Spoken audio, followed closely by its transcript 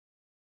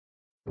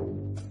Hey,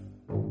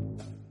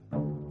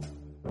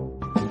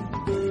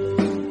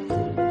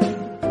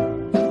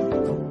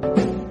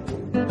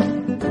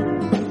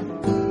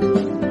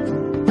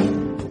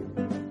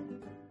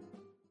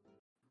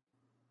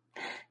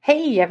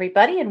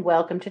 everybody, and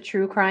welcome to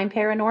True Crime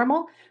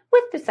Paranormal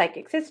with the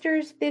Psychic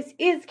Sisters. This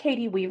is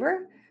Katie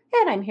Weaver,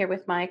 and I'm here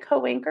with my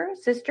co-anchor,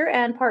 sister,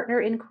 and partner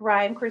in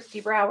crime,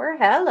 Kristi Brower.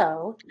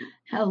 Hello.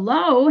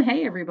 Hello.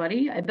 Hey,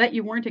 everybody. I bet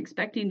you weren't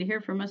expecting to hear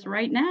from us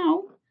right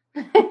now.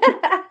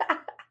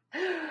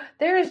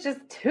 There is just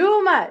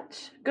too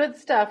much good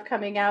stuff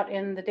coming out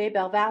in the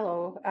Daybell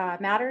Vallow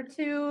matter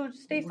to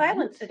stay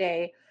silent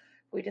today.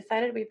 We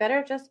decided we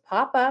better just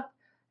pop up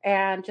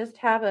and just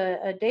have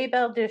a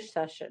Daybell dish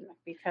session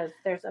because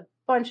there's a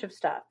bunch of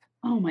stuff.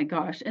 Oh my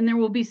gosh. And there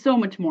will be so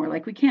much more.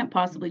 Like we can't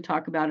possibly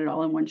talk about it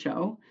all in one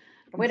show.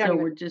 We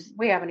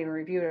haven't even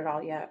reviewed it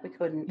all yet. We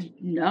couldn't.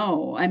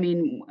 No, I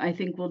mean, I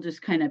think we'll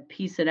just kind of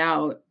piece it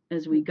out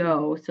as we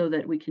go so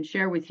that we can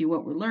share with you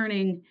what we're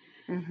learning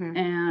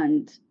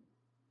and,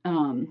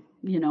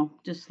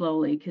 just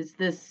slowly, because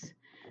this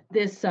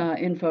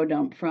info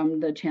dump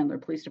from the Chandler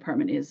Police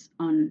Department is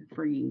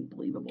unfreaking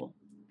believable.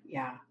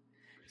 Yeah.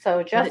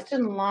 So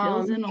Justin Lum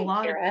fills in a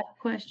lot of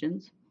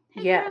questions.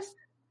 Hey, yes. Chris.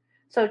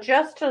 So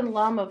Justin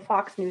Lum of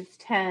Fox News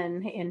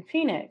 10 in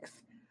Phoenix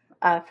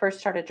first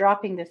started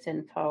dropping this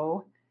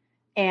info,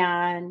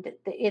 and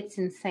it's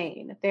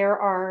insane. There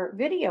are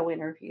video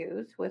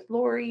interviews with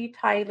Lori,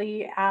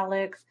 Tylee,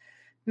 Alex,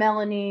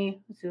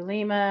 Melanie,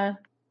 Zulema.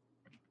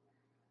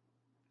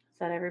 Is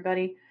that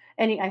everybody?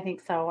 I think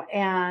so.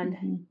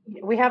 And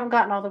we haven't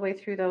gotten all the way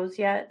through those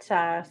yet.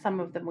 Some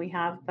of them we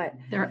have, but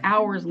they're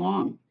hours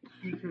long.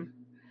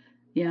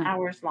 Yeah,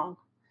 hours long.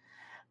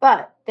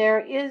 But there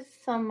is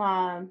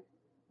some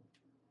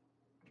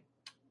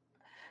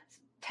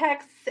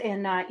texts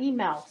and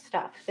email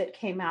stuff that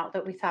came out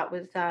that we thought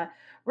was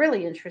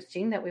really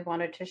interesting that we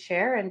wanted to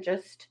share and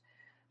just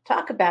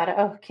talk about it.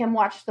 Oh, Kim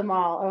watched them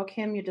all. Oh,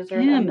 Kim, you deserve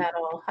a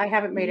medal. I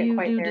haven't made it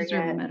quite there yet. You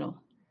deserve a medal.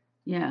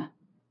 Yeah.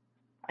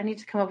 I need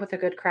to come up with a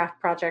good craft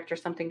project or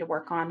something to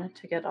work on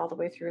to get all the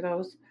way through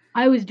those.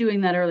 I was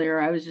doing that earlier.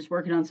 I was just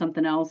working on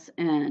something else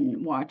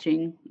and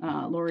watching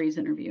Lori's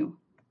interview.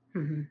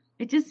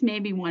 It just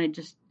made me want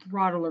to just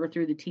throttle her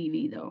through the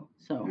TV, though.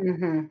 So,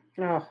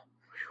 oh,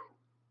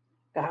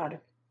 God.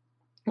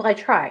 Well, I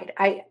tried.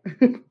 I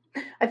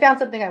found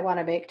something I want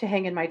to make to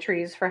hang in my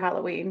trees for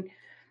Halloween,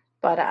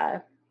 but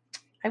I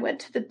went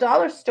to the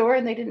dollar store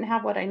and they didn't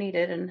have what I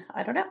needed, and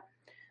I don't know.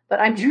 But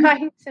I'm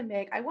trying to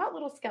make. I want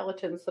little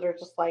skeletons that are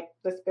just like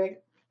this big,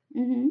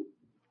 and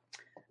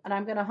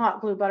I'm going to hot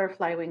glue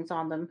butterfly wings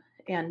on them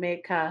and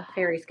make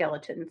fairy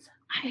skeletons.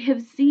 I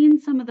have seen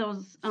some of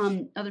those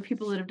other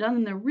people that have done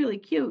them. They're really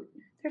cute.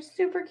 They're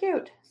super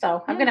cute.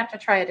 So I'm going to have to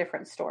try a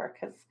different store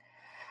because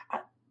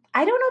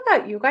I don't know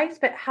about you guys,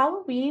 but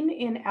Halloween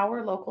in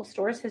our local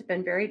stores has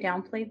been very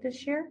downplayed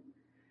this year.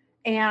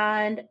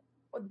 And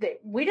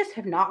we just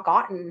have not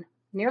gotten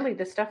nearly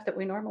the stuff that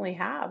we normally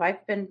have.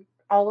 I've been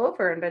all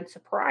over and been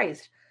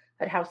surprised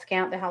at how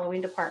scant the Halloween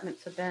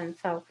departments have been.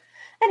 So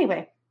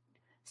anyway,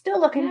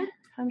 still looking. Yeah.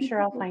 I'm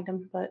sure I'll find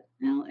them, but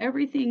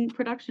everything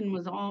production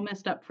was all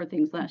messed up for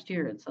things last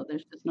year, and so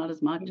there's just not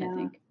as much. I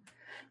think.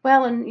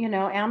 Well, and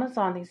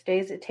Amazon these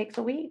days it takes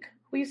a week.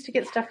 We used to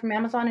get stuff from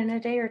Amazon in a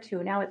day or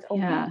two. Now it's a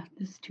week.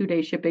 This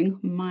 2-day shipping,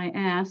 my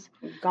ass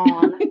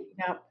gone.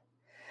 Yep.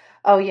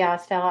 Oh yeah,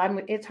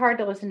 Stella. It's hard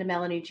to listen to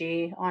Melanie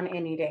G on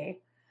any day,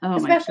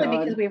 especially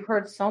because we've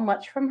heard so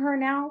much from her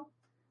now,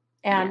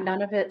 and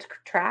none of it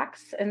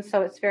tracks, and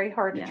so it's very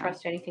hard to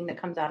trust anything that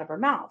comes out of her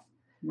mouth.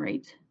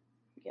 Right.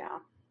 Yeah.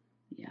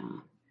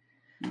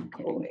 No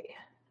kidding.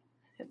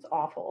 It's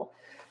awful.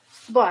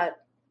 But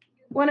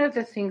one of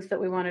the things that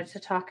we wanted to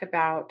talk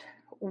about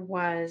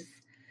was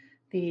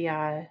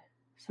the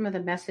some of the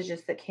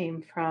messages that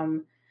came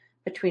from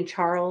between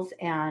Charles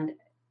and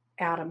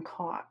Adam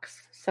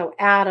Cox. So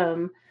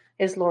Adam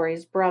is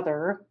Lori's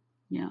brother.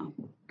 Yeah.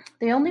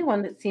 The only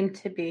one that seemed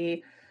to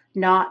be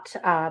not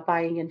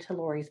buying into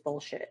Lori's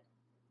bullshit.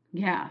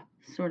 Yeah.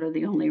 Sort of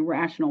the only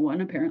rational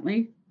one,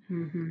 apparently.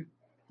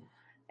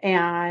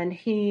 And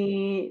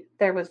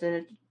there was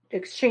an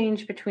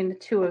exchange between the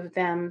two of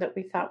them that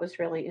we thought was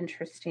really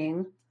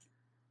interesting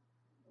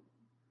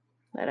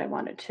that I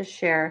wanted to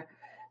share.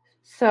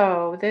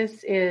 So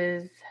this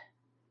is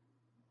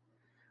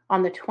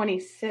on the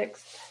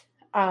 26th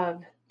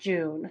of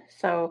June.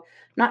 So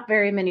not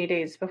very many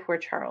days before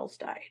Charles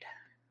died.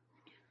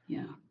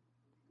 Yeah,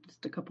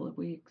 just a couple of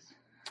weeks.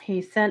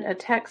 He sent a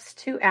text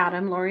to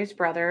Adam, Lori's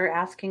brother,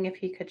 asking if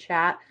he could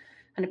chat.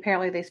 And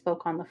apparently they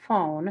spoke on the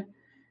phone.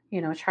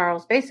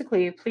 Charles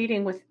basically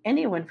pleading with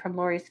anyone from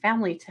Lori's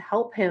family to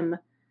help him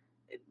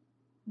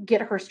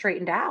get her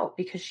straightened out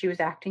because she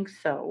was acting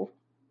so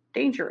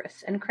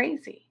dangerous and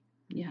crazy.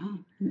 Yeah,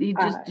 he's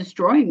just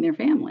destroying their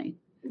family.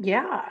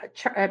 Yeah.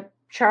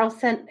 Charles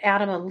sent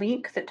Adam a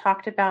link that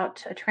talked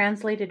about a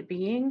translated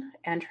being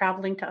and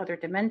traveling to other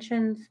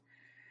dimensions.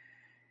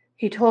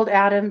 He told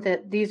Adam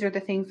that these are the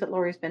things that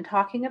Lori's been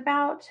talking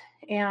about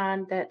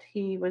and that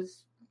he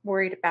was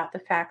worried about the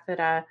fact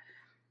that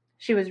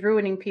She was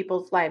ruining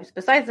people's lives.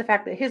 Besides the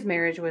fact that his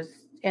marriage was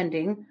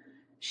ending,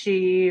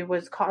 she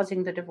was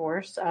causing the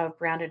divorce of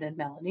Brandon and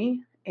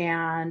Melanie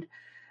and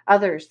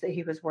others that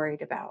he was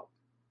worried about.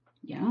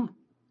 Yeah.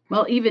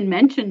 Well, even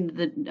mentioned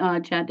the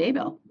Chad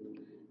Daybell.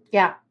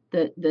 Yeah.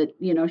 That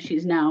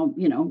she's now,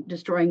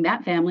 destroying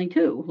that family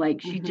too.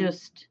 Like she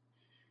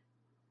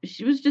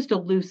was just a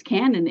loose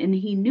cannon, and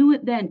he knew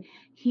it then.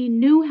 He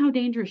knew how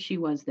dangerous she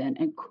was then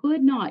and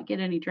could not get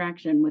any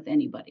traction with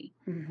anybody.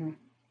 Mm-hmm.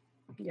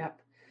 Yep.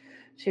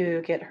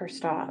 To get her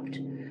stopped.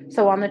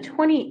 So on the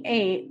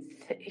 28th,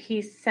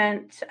 he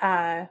sent,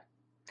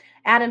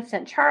 Adam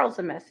sent Charles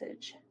a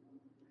message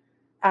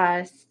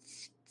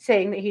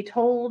saying that he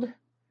told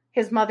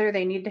his mother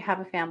they need to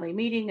have a family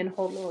meeting and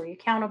hold Lori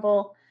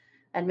accountable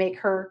and make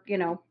her,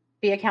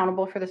 be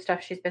accountable for the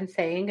stuff she's been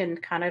saying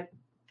and kind of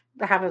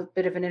have a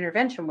bit of an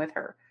intervention with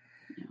her.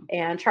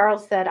 Yeah. And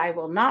Charles said, I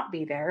will not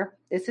be there.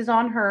 This is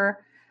on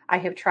her. I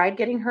have tried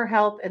getting her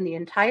help, and the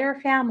entire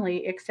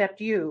family,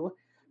 except you,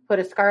 put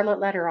a scarlet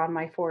letter on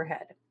my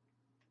forehead.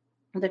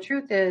 The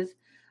truth is,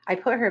 I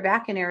put her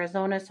back in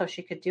Arizona so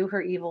she could do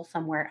her evil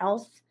somewhere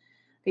else.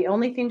 The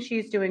only thing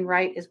she's doing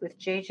right is with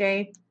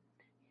JJ.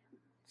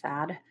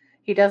 Sad.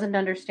 He doesn't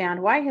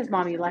understand why his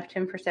mommy left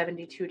him for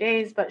 72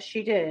 days, but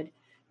she did,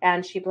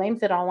 and she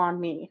blames it all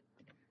on me.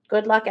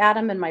 Good luck,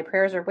 Adam, and my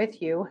prayers are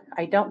with you.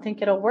 I don't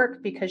think it'll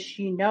work because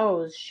she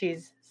knows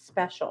she's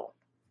special.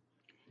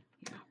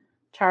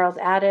 Charles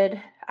added,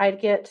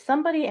 I'd get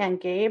somebody and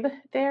Gabe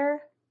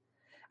there.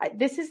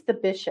 This is the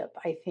bishop,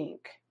 I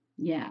think.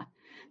 Yeah.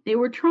 They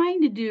were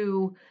trying to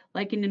do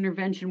like an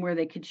intervention where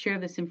they could share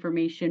this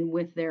information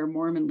with their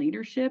Mormon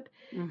leadership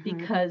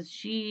because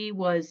she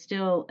was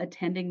still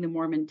attending the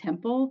Mormon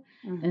temple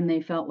and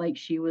they felt like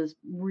she was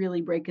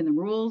really breaking the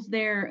rules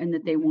there and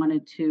that they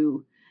wanted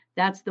to,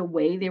 that's the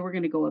way they were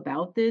going to go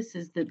about this,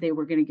 is that they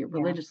were going to get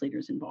religious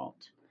leaders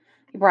involved.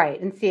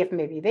 Right. And see if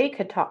maybe they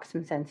could talk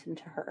some sense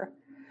into her.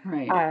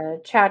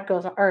 Right. Charles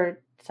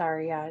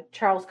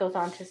goes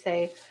on to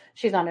say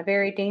she's on a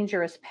very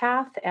dangerous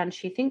path and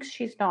she thinks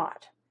she's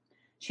not.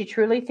 She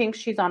truly thinks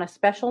she's on a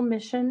special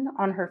mission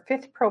on her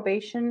 5th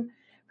probation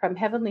from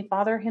Heavenly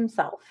Father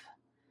himself.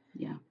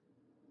 Yeah.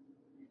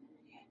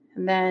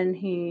 And then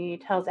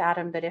he tells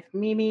Adam that if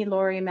Mimi,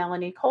 Lori,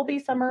 Melanie, Colby,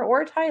 Summer,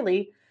 or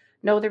Tylee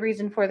know the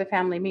reason for the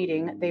family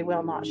meeting, they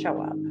will not show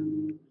up.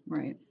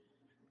 Right.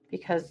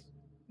 Because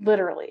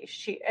literally,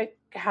 she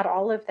had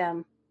all of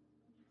them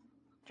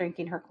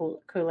drinking her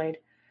Kool-Aid.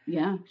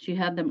 Yeah, she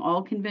had them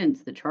all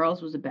convinced that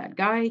Charles was a bad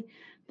guy,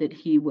 that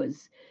he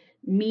was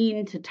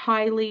mean to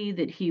Tylee,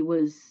 that he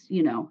was,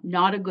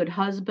 not a good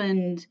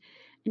husband.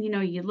 And,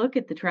 you look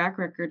at the track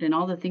record and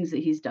all the things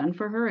that he's done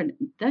for her, and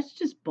that's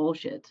just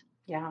bullshit.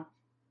 Yeah.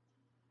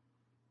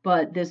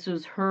 But this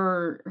was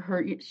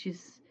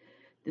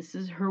this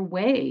is her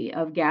way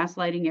of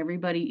gaslighting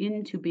everybody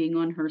into being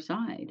on her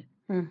side.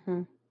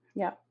 Mm-hmm.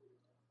 Yeah.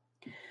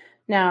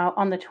 Now,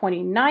 on the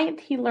 29th,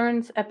 he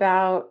learns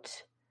about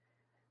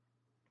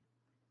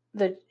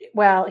the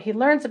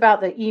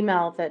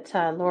email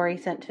that Lori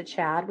sent to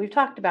Chad. We've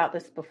talked about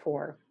this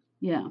before.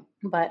 Yeah.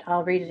 But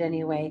I'll read it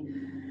anyway.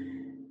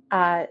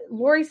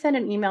 Lori sent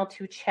an email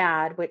to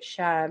Chad, which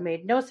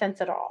made no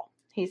sense at all.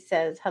 He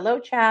says, hello,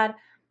 Chad.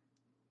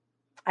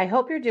 I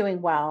hope you're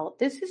doing well.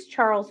 This is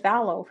Charles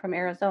Vallow from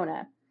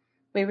Arizona.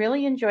 We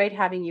really enjoyed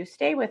having you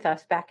stay with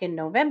us back in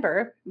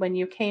November when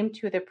you came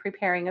to the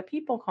Preparing a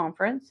People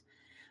conference.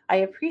 I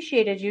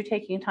appreciated you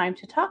taking time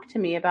to talk to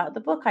me about the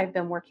book I've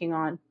been working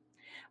on.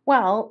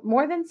 Well,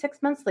 more than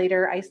 6 months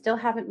later, I still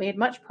haven't made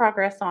much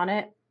progress on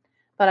it,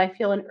 but I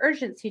feel an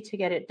urgency to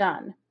get it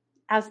done.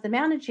 As the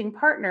managing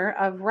partner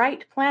of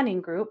Right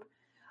Planning Group,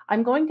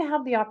 I'm going to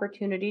have the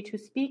opportunity to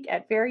speak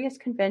at various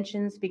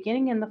conventions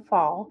beginning in the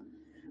fall,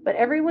 but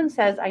everyone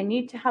says I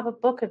need to have a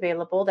book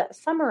available that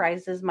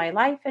summarizes my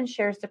life and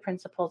shares the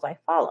principles I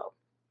follow.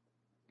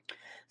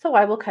 So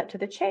I will cut to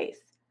the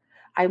chase.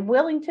 I'm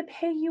willing to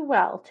pay you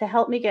well to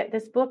help me get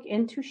this book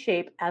into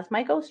shape as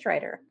my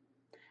ghostwriter.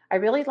 I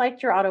really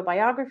liked your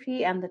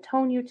autobiography and the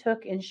tone you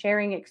took in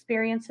sharing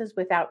experiences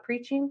without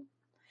preaching.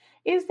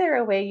 Is there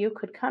a way you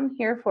could come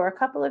here for a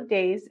couple of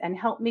days and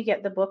help me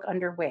get the book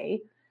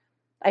underway?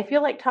 I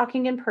feel like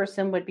talking in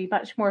person would be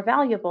much more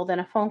valuable than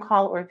a phone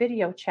call or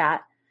video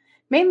chat,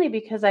 mainly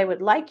because I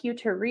would like you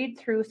to read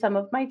through some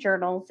of my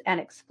journals and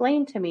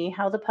explain to me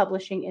how the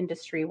publishing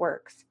industry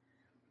works.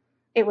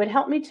 It would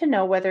help me to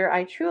know whether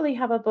I truly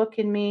have a book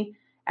in me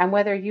and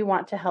whether you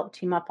want to help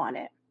team up on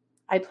it.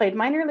 I played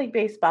minor league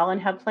baseball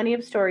and have plenty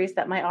of stories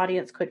that my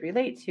audience could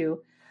relate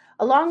to,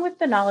 along with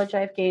the knowledge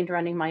I've gained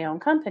running my own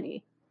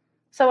company.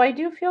 So I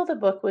do feel the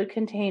book would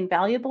contain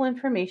valuable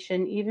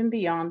information even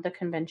beyond the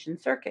convention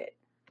circuit.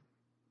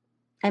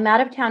 I'm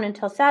out of town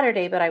until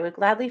Saturday, but I would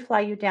gladly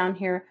fly you down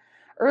here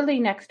early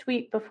next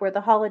week before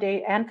the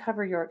holiday and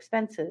cover your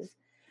expenses.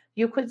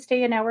 You could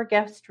stay in our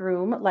guest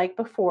room like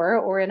before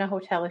or in a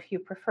hotel if you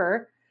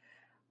prefer.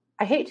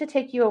 I hate to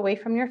take you away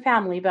from your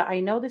family, but I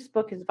know this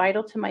book is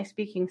vital to my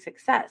speaking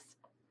success.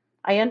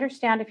 I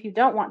understand if you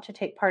don't want to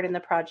take part in the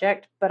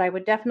project, but I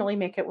would definitely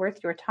make it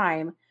worth your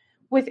time.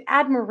 With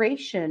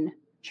admiration,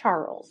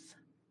 Charles.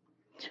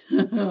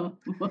 Oh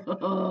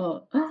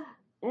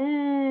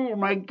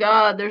my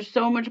God, there's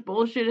so much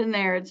bullshit in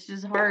there. It's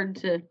just hard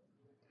to.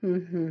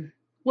 Mm-hmm.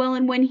 Well,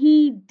 and when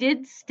he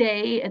did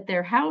stay at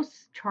their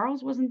house,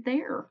 Charles wasn't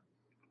there.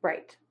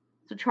 Right.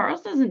 So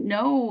Charles doesn't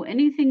know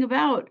anything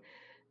about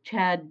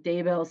Chad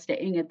Daybell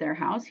staying at their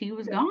house. He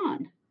was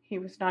gone. He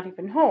was not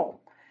even home.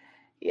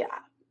 Yeah.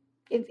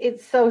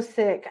 It's so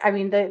sick. I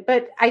mean,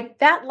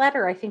 that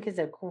letter I think is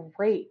a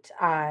great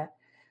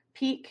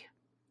peek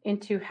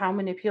into how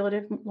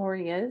manipulative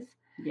Lori is.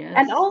 Yes.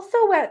 And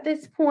also at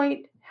this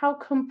point, how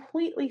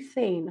completely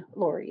sane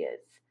Lori is.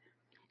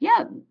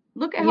 Yeah.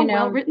 Look at how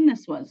well written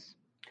this was.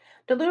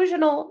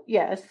 Delusional,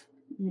 yes.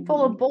 Mm-hmm.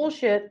 Full of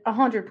bullshit,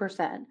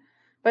 100%.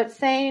 But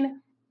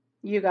sane,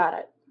 you got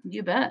it.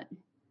 You bet.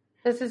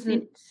 This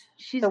isn't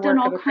she's the done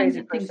work all of a kinds crazy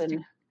of things.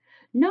 person.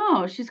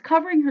 No, she's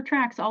covering her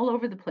tracks all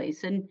over the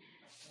place. And,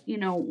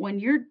 when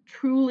you're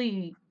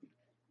truly,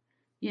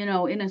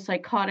 in a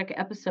psychotic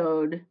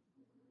episode,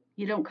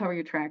 you don't cover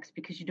your tracks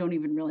because you don't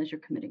even realize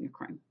you're committing a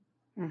crime.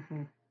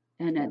 Mm-hmm.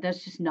 And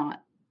that's just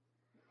not,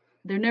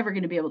 they're never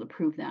going to be able to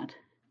prove that.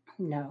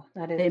 No,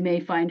 that is. They may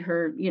find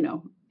her,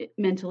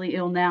 mentally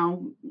ill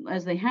now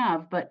as they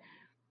have, but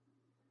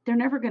they're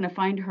never going to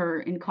find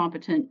her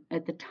incompetent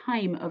at the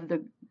time of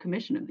the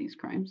commission of these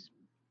crimes.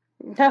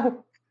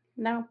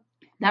 No.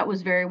 That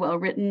was very well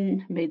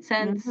written, made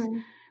sense. Mm-hmm.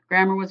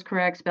 Grammar was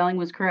correct, spelling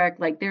was correct.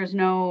 Like there's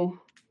no,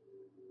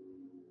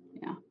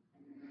 yeah.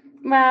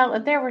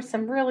 Well, there were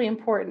some really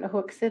important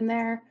hooks in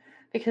there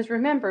because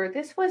remember,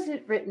 this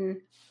wasn't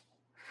written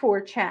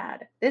for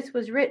Chad. This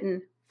was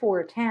written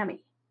for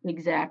Tammy.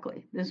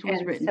 Exactly. This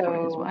was written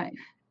for his wife.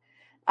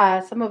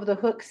 Some of the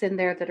hooks in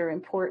there that are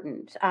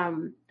important.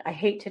 I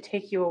hate to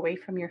take you away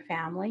from your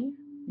family.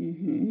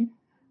 Mm-hmm.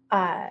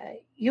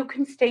 You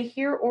can stay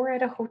here or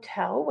at a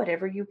hotel,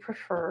 whatever you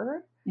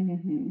prefer.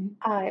 Mm-hmm.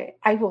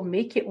 I will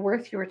make it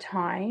worth your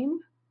time.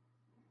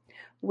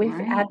 With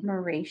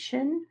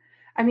admiration.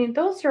 I mean,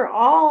 those are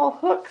all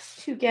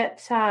hooks to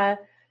get, Tammy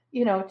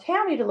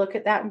to look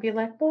at that and be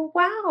like, well,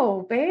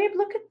 wow, babe,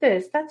 look at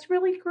this. That's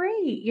really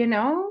great,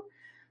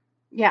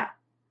 Yeah.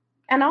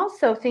 And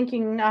also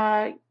thinking,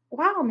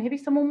 wow, maybe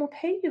someone will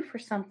pay you for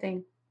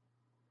something.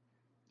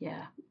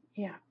 Yeah.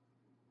 Yeah.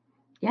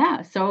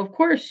 Yeah. So, of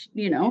course,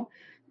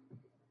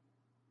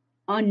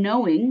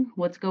 unknowing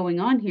what's going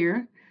on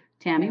here,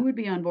 Tammy would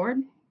be on board.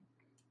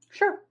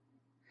 Sure.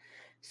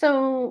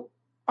 So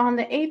on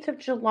the 8th of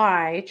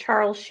July,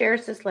 Charles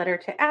shares this letter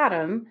to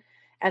Adam,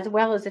 as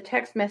well as a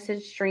text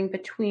message string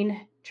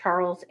between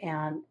Charles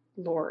and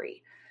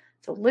Lori.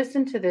 So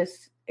listen to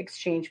this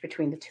exchange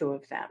between the two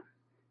of them.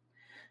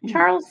 Mm-hmm.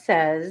 Charles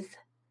says,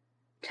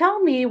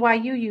 tell me why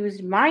you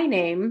used my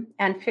name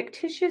and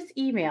fictitious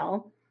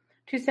email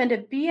to send a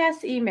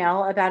BS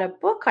email about a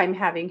book I'm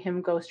having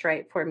him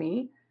ghostwrite for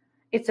me.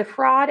 It's a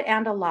fraud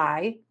and a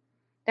lie.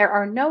 There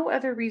are no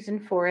other reason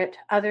for it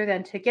other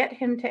than to get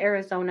him to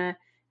Arizona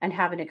and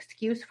have an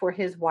excuse for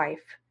his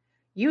wife.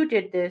 You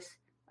did this.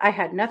 I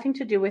had nothing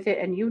to do with it,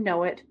 and you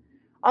know it.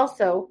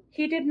 Also,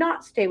 he did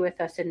not stay with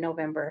us in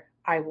November.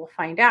 I will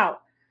find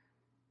out.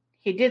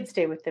 He did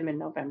stay with them in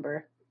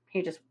November.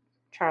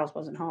 Charles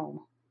wasn't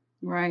home.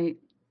 Right.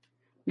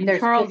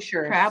 Charles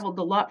traveled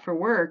a lot for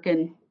work,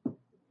 and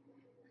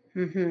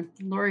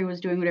Lori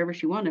was doing whatever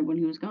she wanted when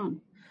he was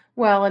gone.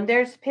 Well, and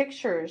there's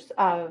pictures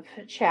of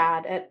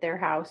Chad at their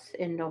house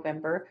in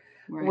November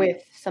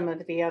with some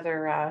of the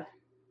other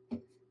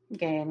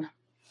gang.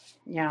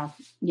 Yeah.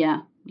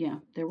 Yeah.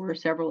 There were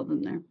several of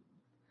them there.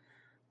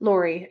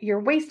 Lori,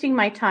 you're wasting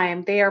my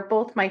time. They are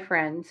both my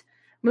friends.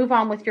 Move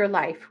on with your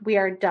life. We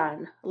are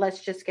done. Let's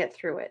just get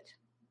through it.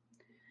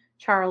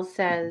 Charles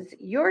says,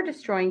 you're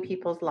destroying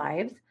people's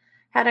lives.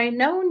 Had I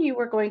known you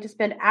were going to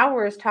spend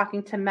hours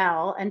talking to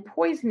Mel and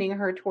poisoning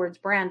her towards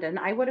Brandon,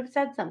 I would have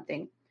said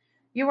something.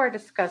 You are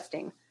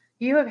disgusting.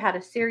 You have had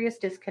a serious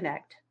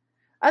disconnect.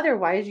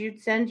 Otherwise,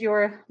 you'd send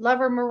your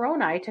lover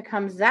Moroni to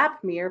come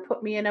zap me or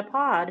put me in a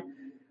pod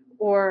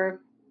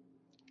or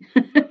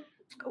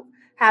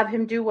have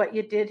him do what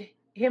you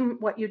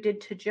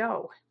did to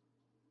Joe.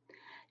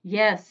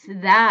 Yes,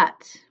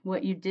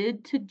 what you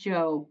did to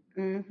Joe.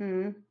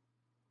 Mm-hmm.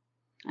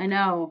 I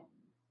know.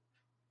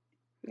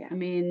 Yeah. I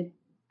mean,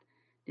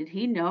 did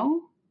he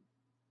know?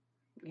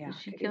 Yeah. Did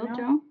she kill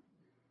Joe?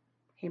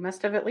 He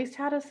must have at least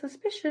had a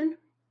suspicion.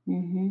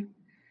 Mm-hmm.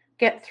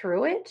 Get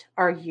through it?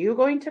 Are you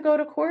going to go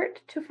to court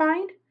to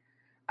find?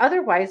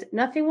 Otherwise,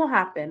 nothing will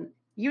happen.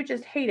 You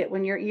just hate it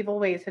when your evil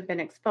ways have been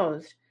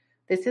exposed.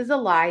 This is a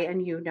lie,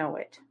 and you know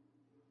it.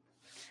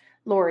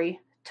 Lori,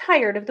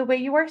 tired of the way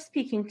you are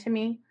speaking to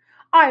me.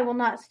 I will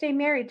not stay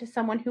married to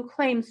someone who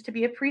claims to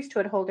be a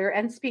priesthood holder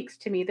and speaks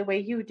to me the way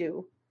you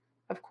do.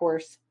 Of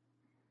course.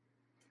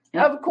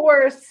 Yep. Of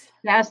course.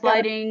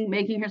 Gaslighting,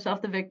 making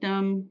herself the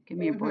victim. Give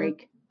me a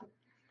break.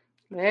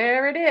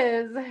 There it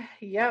is.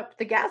 Yep.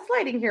 The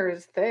gaslighting here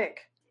is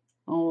thick.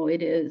 Oh,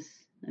 it is.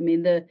 I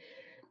mean, the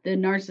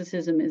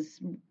narcissism is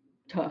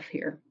tough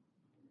here.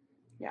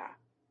 Yeah.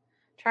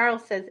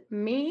 Charles says,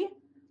 me?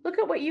 Look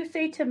at what you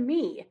say to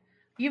me.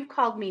 You've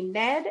called me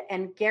Ned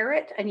and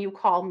Garrett, and you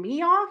call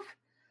me off?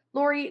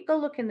 Lori, go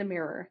look in the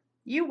mirror.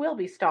 You will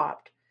be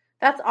stopped.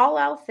 That's all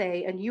I'll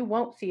say, and you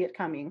won't see it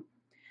coming.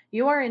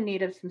 You are in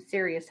need of some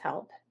serious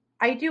help.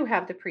 I do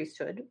have the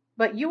priesthood,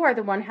 but you are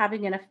the one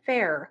having an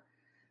affair.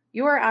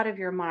 You are out of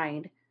your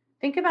mind.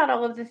 Think about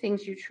all of the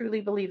things you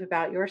truly believe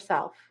about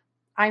yourself.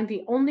 I'm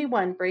the only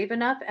one brave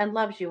enough and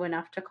loves you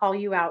enough to call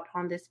you out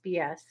on this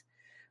BS,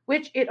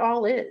 which it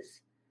all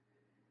is.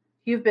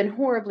 You've been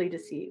horribly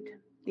deceived.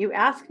 You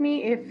ask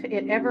me if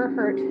it ever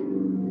hurt.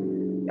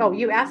 Oh,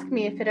 you ask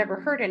me if it ever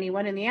hurt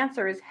anyone, and the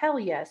answer is hell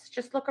yes.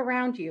 Just look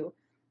around you.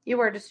 You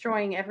are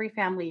destroying every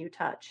family you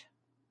touch.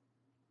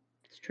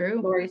 It's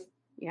true.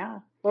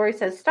 Lori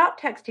says, stop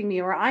texting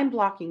me or I'm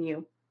blocking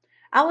you.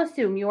 I'll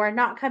assume you are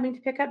not coming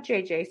to pick up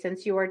JJ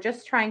since you are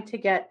just trying to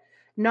get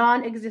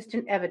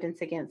non-existent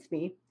evidence against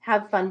me.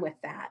 Have fun with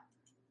that.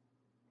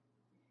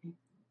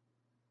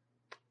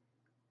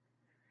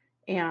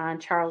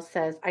 And Charles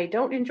says, I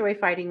don't enjoy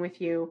fighting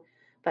with you,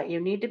 but you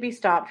need to be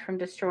stopped from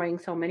destroying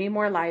so many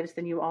more lives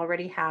than you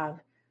already have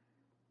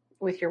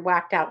with your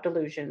whacked out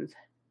delusions.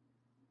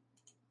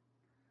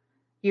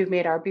 You've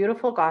made our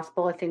beautiful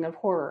gospel a thing of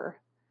horror.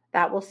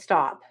 That will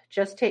stop.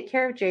 Just take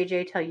care of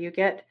JJ till you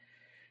get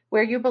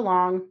where you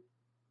belong.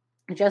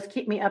 Just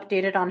keep me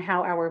updated on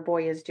how our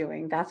boy is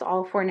doing. That's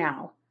all for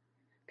now.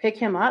 Pick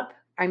him up.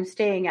 I'm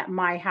staying at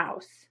my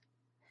house.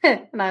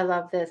 And I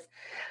love this.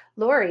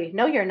 Lori,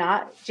 no, you're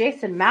not.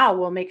 Jason Mao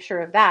will make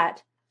sure of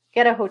that.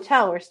 Get a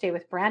hotel or stay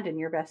with Brandon,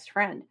 your best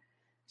friend.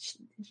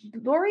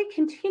 Lori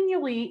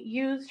continually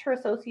used her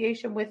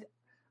association with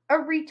a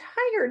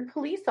retired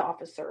police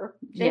officer,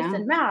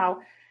 Jason Mao,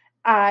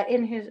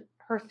 in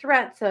her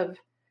threats of,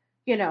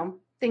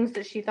 things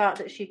that she thought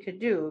that she could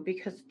do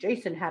because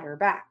Jason had her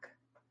back.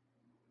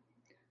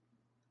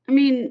 I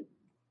mean,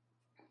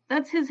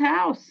 that's his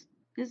house.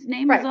 His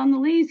name is on the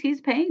lease. He's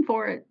paying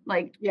for it.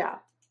 Yeah.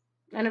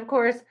 And of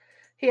course,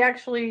 he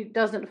actually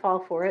doesn't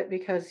fall for it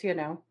because,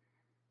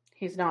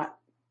 he's not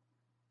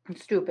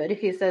stupid.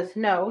 He says,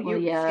 no,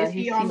 is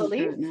he on the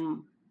lease?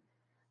 No.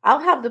 I'll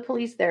have the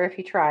police there if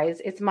he tries.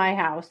 It's my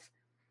house.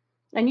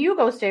 And you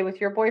go stay with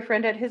your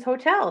boyfriend at his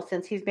hotel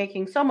since he's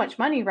making so much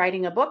money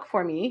writing a book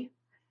for me.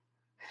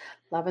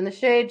 Loving the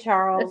shade,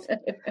 Charles.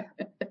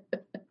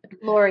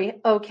 Lori,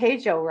 okay,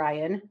 Joe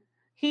Ryan.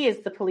 He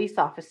is the police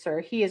officer.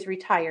 He is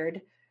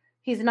retired.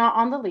 He's not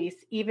on the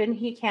lease. Even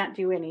he can't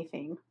do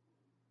anything.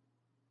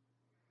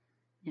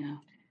 Yeah.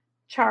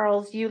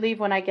 Charles, you leave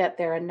when I get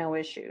there and no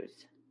issues.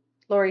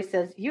 Lori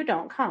says, you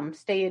don't come.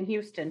 Stay in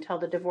Houston till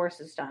the divorce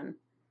is done.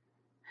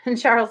 And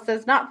Charles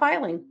says, not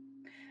filing.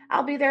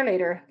 I'll be there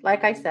later.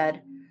 Like I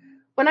said,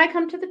 when I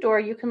come to the door,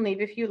 you can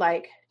leave if you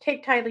like.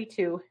 Take Tylee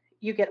too.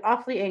 You get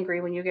awfully angry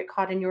when you get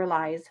caught in your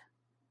lies.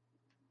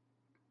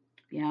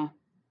 Yeah.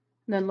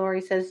 And then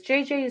Lori says,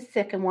 JJ is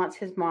sick and wants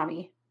his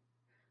mommy.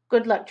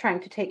 Good luck trying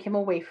to take him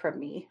away from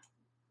me.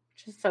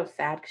 Which is so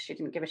sad because she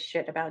didn't give a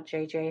shit about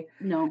JJ.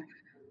 No.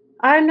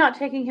 I'm not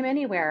taking him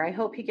anywhere. I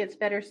hope he gets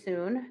better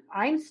soon.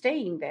 I'm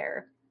staying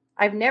there.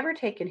 I've never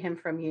taken him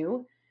from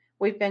you.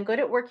 We've been good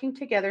at working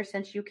together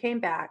since you came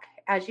back.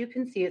 As you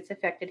can see, it's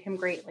affected him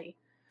greatly.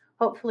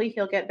 Hopefully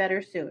he'll get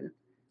better soon.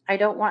 I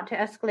don't want to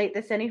escalate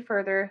this any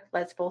further.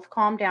 Let's both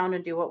calm down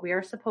and do what we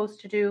are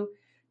supposed to do.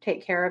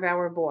 Take care of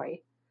our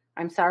boy.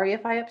 I'm sorry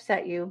if I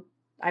upset you.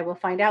 I will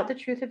find out the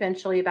truth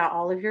eventually about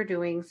all of your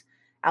doings.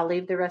 I'll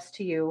leave the rest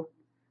to you.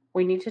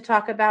 We need to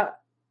talk about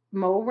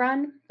Mo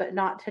Run, but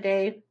not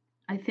today.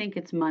 I think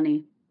it's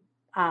money.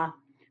 I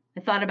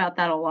thought about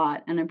that a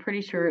lot, and I'm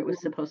pretty sure it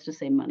was supposed to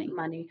say money.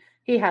 Money.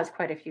 He has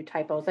quite a few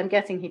typos. I'm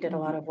guessing he did a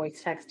lot of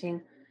voice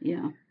texting.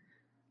 Yeah.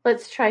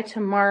 Let's try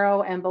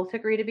tomorrow and both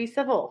agree to be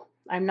civil.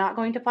 I'm not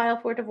going to file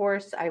for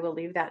divorce. I will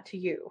leave that to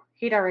you.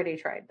 He'd already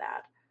tried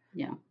that.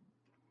 Yeah.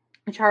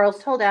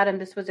 Charles told Adam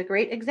this was a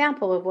great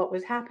example of what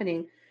was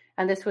happening,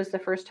 and this was the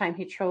first time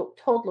he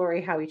told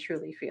Lori how he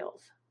truly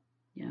feels.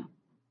 Yeah.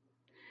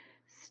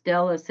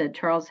 Stella said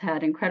Charles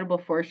had incredible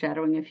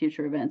foreshadowing of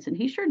future events, and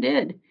he sure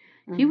did.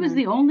 Mm-hmm. He was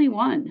the only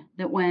one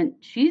that went,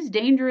 she's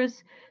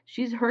dangerous,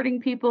 she's hurting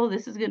people,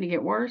 this is going to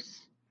get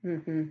worse.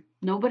 Mm-hmm.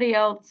 Nobody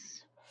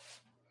else.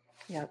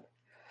 Yep.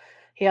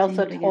 He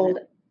also told,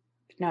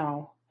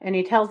 and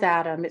he tells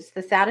Adam, it's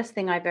the saddest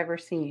thing I've ever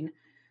seen.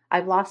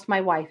 I've lost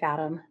my wife,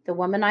 Adam, the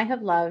woman I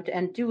have loved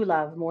and do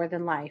love more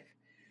than life.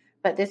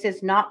 But this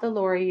is not the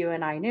Lori you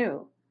and I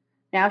knew.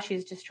 Now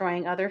she's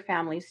destroying other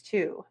families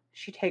too.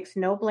 She takes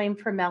no blame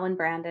for Mel and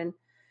Brandon.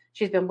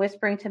 She's been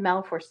whispering to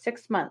Mel for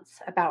 6 months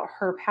about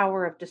her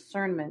power of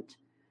discernment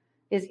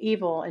is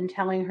evil and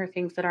telling her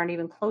things that aren't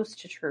even close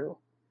to true.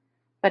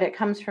 But it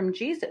comes from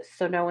Jesus,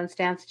 so no one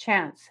stands a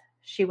chance.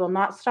 She will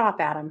not stop,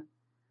 Adam.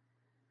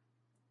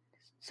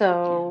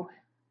 So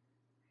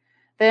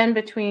then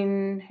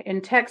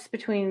in text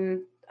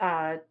between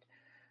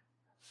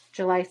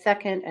July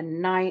 2nd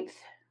and 9th,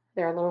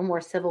 they're a little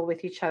more civil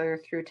with each other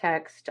through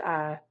text.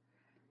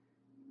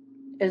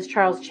 Is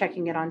Charles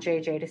checking in on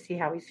JJ to see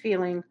how he's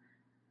feeling?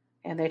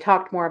 And they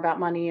talked more about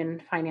money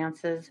and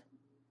finances.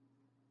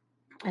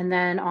 And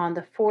then on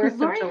the Because 4th of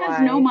Lori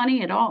has no July,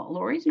 money at all.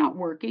 Lori's not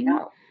working.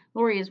 no.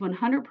 Lori is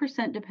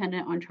 100%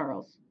 dependent on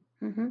Charles.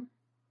 Mm-hmm.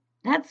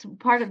 That's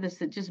part of this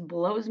that just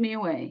blows me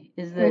away,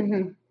 is that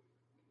Mm-hmm.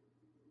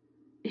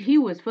 he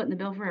was footing the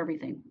bill for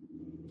everything.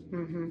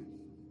 Mm-hmm.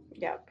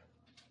 Yep.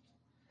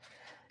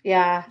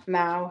 Yeah,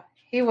 Mao.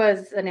 He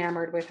was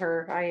enamored with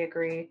her. I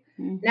agree.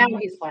 Now Mm-hmm.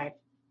 he's like,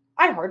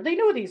 I hardly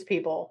knew these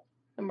people.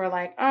 And we're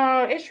like,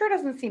 oh, it sure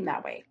doesn't seem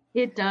that way.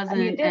 It And you doesn't,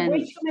 did way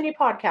and too many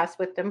podcasts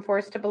with them for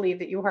us to believe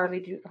that you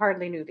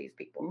hardly knew these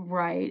people.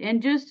 right,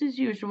 and just as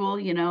usual,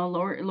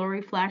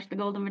 Lori flashed the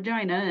golden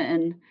vagina,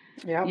 and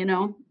Yep. you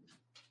know,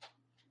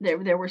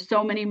 there were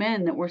so many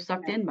men that were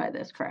sucked Yep. in by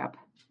this crap.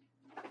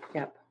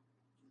 Yep.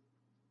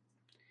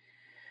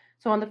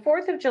 So on the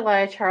 4th of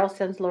July, Charles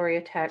sends Lori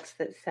a text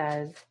that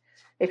says,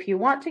 if you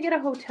want to get a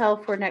hotel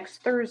for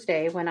next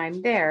Thursday when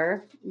I'm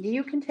there,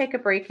 you can take a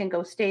break and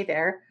go stay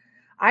there.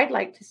 I'd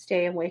like to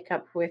stay and wake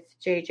up with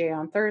JJ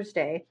on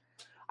Thursday.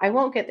 I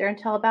won't get there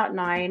until about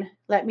 9.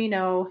 Let me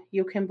know.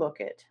 You can book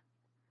it.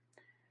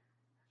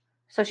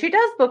 So she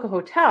does book a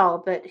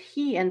hotel, but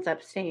he ends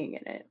up staying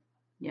in it.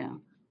 Yeah.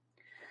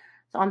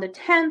 So on the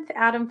 10th,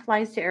 Adam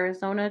flies to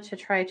Arizona to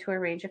try to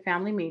arrange a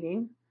family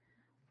meeting.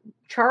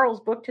 Charles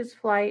booked his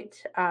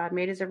flight,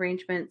 made his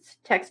arrangements,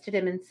 texted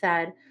him and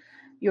said,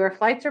 your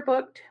flights are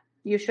booked.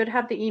 You should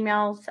have the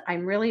emails.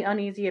 I'm really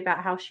uneasy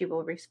about how she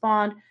will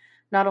respond,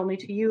 not only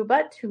to you,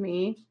 but to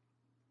me.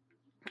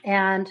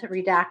 And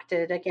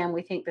redacted, again,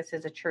 we think this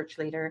is a church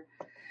leader.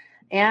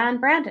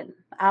 And Brandon,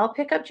 I'll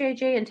pick up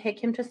JJ and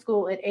take him to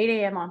school at 8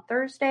 a.m. on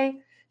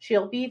Thursday.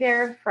 She'll be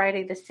there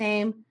Friday the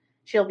same.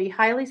 She'll be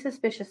highly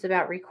suspicious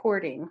about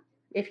recording.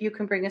 If you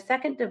can bring a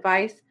second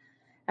device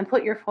and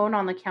put your phone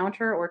on the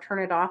counter or turn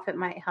it off, it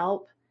might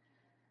help.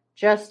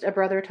 Just a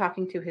brother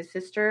talking to his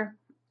sister.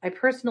 I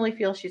personally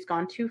feel she's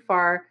gone too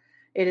far.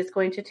 It is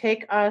going to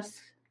take us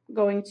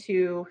going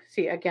to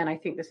see, again, I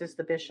think this is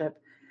the bishop,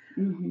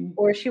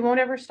 or she won't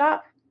ever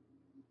stop.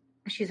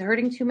 She's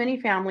hurting too many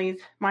families.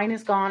 Mine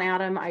is gone,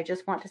 Adam. I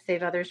just want to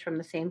save others from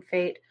the same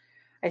fate.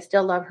 I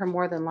still love her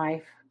more than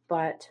life,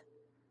 but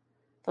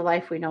the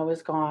life we know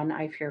is gone.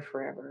 I fear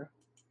forever.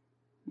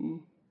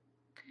 Yep.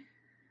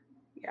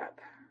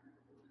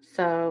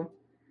 So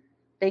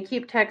they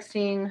keep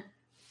texting.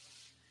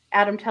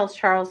 Adam tells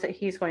Charles that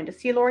he's going to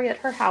see Lori at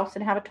her house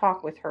and have a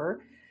talk with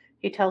her.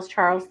 He tells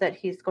Charles that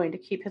he's going to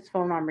keep his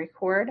phone on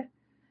record.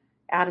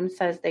 Adam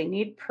says they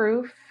need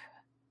proof.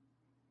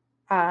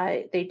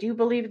 They do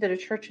believe that a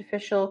church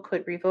official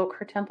could revoke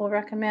her temple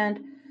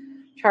recommend.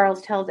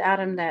 Charles tells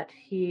Adam that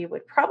he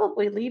would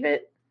probably leave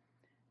it,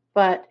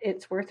 but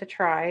it's worth a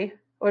try.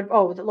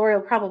 That Lori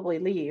will probably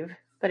leave,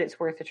 but it's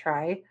worth a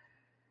try.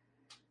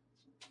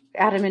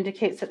 Adam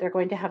indicates that they're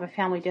going to have a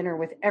family dinner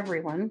with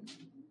everyone.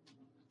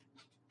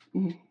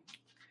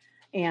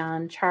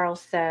 And Charles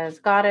says,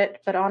 got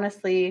it, but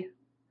honestly,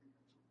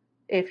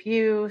 if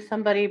you,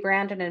 somebody,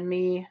 Brandon, and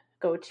me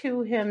go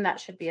to him, that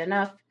should be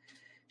enough.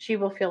 She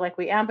will feel like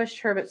we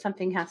ambushed her, but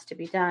something has to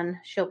be done.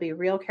 She'll be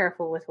real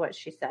careful with what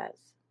she says.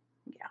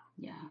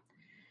 Yeah.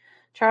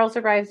 Charles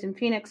arrives in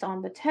Phoenix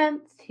on the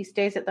 10th. He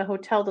stays at the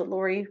hotel that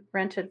Lori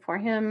rented for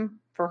him.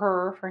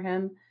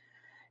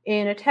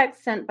 In a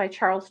text sent by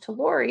Charles to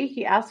Lori,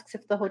 he asks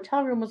if the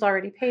hotel room was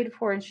already paid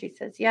for, and she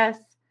says yes.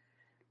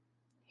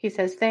 He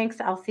says,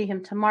 thanks, I'll see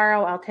him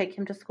tomorrow. I'll take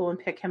him to school and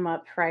pick him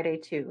up Friday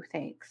too.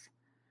 Thanks.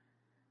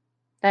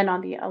 Then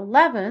on the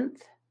 11th,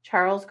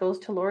 Charles goes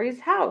to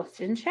Lori's house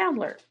in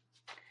Chandler.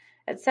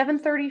 At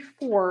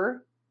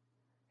 7:34,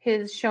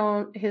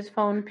 his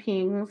phone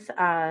pings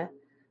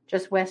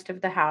just west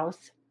of the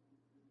house.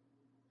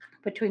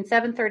 Between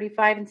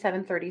 7:35 and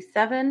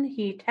 7:37,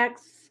 he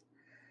texts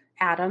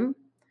Adam.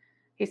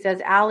 He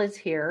says, Al is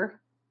here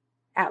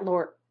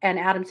and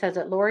Adam says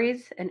at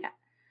Lori's, and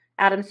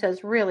Adam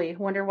says, really,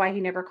 wonder why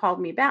he never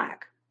called me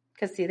back.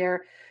 Because see,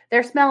 they're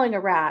smelling a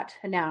rat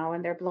now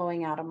and they're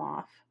blowing Adam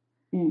off.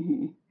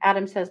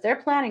 Adam says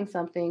they're planning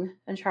something,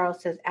 and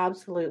Charles says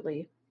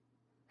absolutely.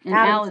 And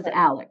Al is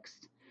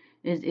Alex.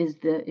 Is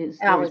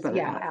Lori's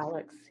brother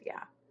Alex.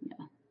 Yeah.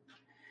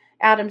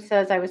 Adam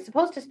says, I was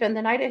supposed to spend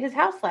the night at his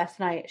house last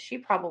night. She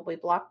probably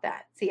blocked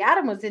that. See,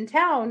 Adam was in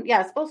town.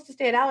 Yeah, supposed to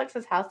stay at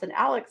Alex's house, and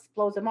Alex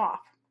blows him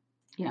off.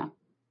 Yeah.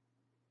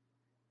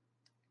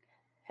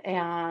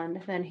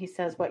 And then he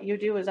says, what you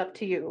do is up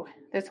to you.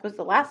 This was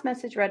the last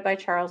message read by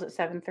Charles at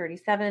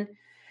 7:37.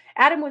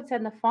 Adam would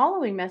send the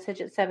following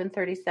message at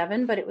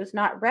 7:37, but it was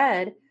not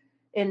read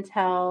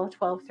until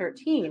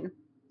 12:13,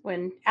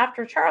 when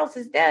after Charles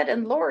is dead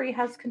and Lori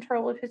has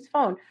control of his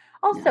phone.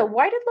 Also,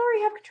 why did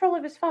Lori have control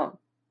of his phone?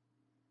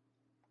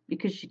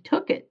 Because she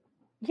took it.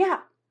 Yeah.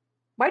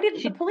 Why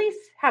didn't the police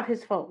have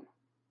his phone?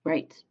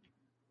 Right.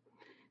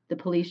 The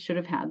police should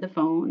have had the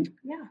phone.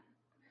 Yeah.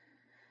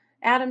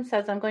 Adam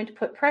says, I'm going to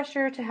put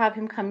pressure to have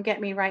him come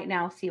get me right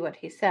now, see what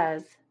he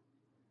says.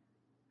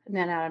 And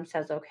then Adam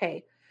says,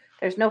 okay.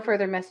 There's no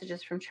further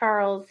messages from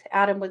Charles.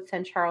 Adam would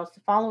send Charles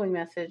the following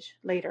message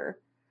later.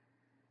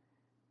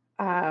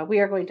 We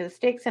are going to the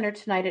Stake Center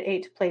tonight at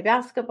 8 to play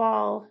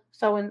basketball.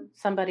 So when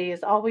somebody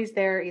is always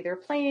there, either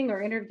playing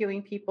or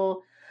interviewing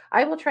people,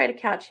 I will try to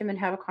catch him and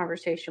have a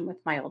conversation with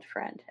my old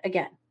friend.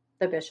 Again,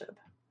 the bishop.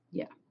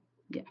 Yeah.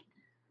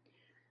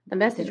 The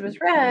message was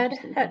read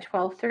at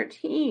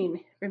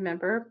 12:13,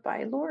 remember,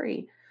 by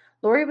Lori.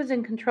 Lori was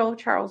in control of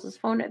Charles's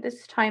phone at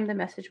this time the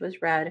message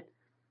was read.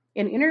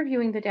 In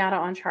interviewing the data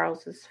on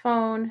Charles's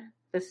phone,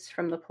 this is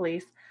from the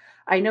police,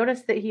 I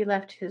noticed that he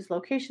left his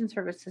location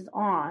services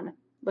on.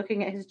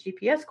 Looking at his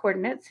GPS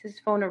coordinates, his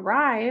phone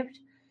arrived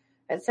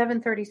at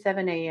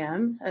 7:37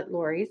 a.m. at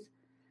Lori's.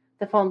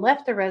 The phone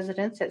left the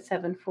residence at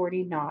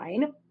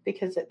 7:49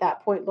 because at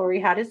that point Lori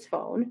had his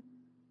phone.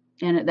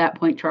 And at that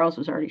point, Charles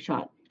was already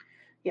shot.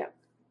 Yep.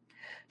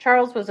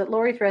 Charles was at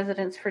Lori's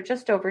residence for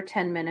just over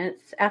 10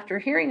 minutes. After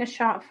hearing a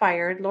shot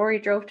fired, Lori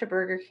drove to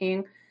Burger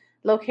King,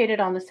 located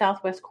on the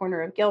southwest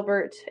corner of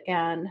Gilbert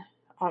and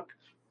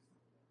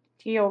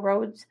Ocotillo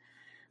Roads.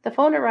 The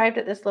phone arrived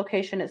at this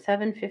location at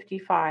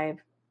 7:55.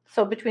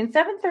 So between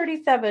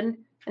 7:37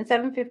 and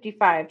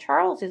 7:55,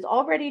 Charles is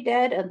already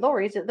dead and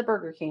Lori's at the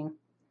Burger King.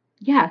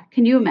 Yeah.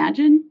 Can you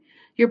imagine?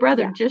 Your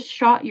brother just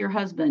shot your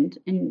husband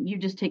and you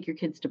just take your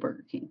kids to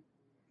Burger King.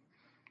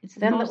 It's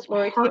then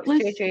Lori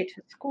heartless. takes JJ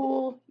to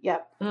school.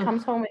 Yep. Ugh.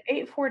 Comes home at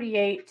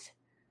 8:48.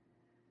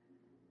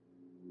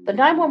 The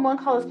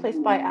 911 call is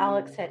placed by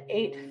Alex at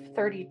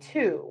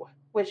 8:32,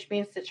 which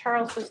means that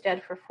Charles was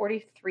dead for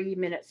 43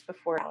 minutes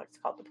before Alex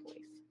called the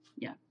police.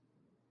 Yeah.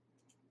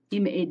 He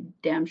made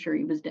damn sure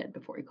he was dead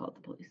before he called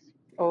the police.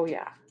 Oh,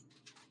 yeah.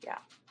 Yeah.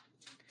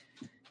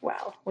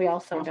 Well, we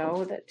also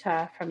know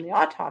that from the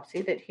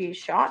autopsy that he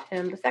shot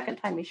him, the second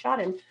time he shot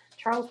him,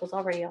 Charles was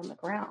already on the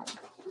ground.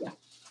 Yeah.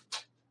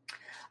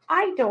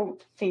 I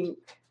don't think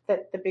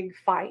that the big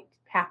fight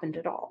happened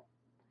at all.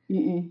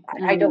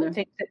 I don't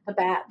think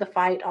that the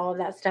fight, all of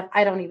that stuff,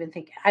 I don't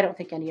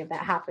think any of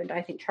that happened.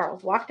 I think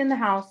Charles walked in the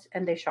house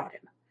and they shot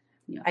him.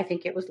 Yeah. I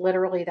think it was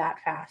literally that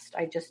fast.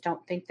 I just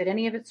don't think that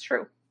any of it's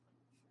true.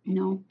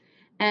 No.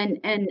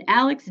 And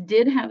Alex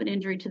did have an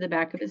injury to the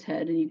back of his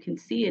head, and you can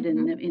see it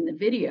in the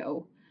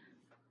video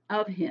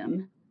of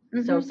him.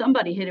 Mm-hmm. So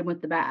somebody hit him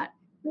with the bat.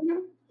 Mm-hmm.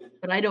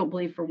 But I don't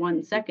believe for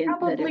 1 second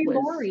that it was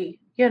Lori.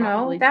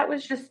 That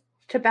was just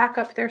to back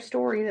up their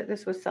story that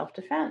this was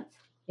self-defense.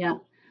 Yeah.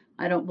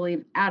 I don't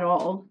believe at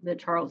all that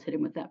Charles hit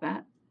him with that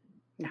bat.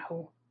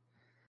 No.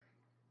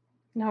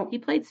 He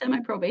played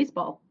semi-pro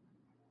baseball.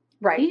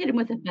 Right. He hit him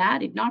with a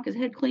bat. He'd knock his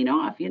head clean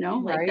off,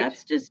 Like,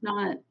 that's just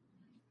not...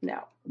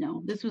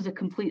 No, this was a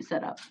complete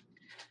setup.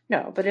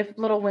 No, but if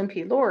little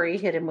wimpy Lori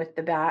hit him with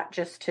the bat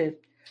just to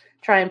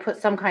try and put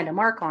some kind of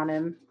mark on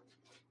him,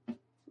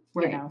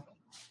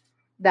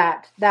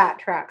 that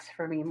tracks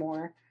for me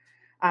more.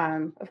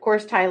 Of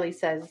course, Tylee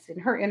says in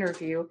her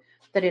interview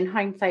that in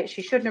hindsight,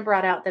 she shouldn't have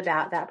brought out the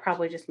bat. That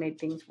probably just made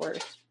things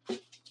worse.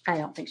 I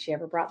don't think she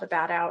ever brought the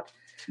bat out.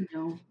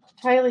 No.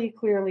 Tylee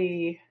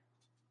clearly,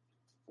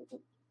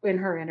 in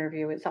her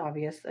interview, it's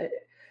obvious that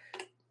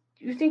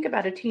you think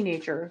about a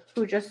teenager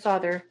who just saw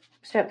their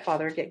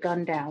stepfather get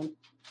gunned down.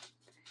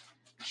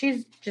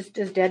 She's just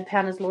as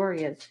deadpan as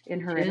Lori is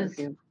in her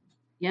interview.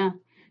 Yeah.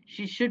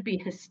 She should be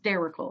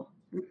hysterical.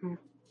 Mm-hmm.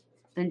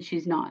 And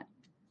she's not.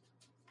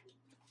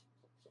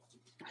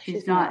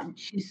 She's not.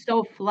 She's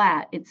so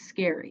flat, it's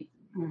scary.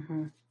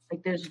 Mm-hmm.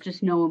 Like there's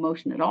just no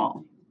emotion at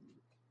all.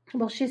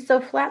 Well, she's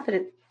so flat that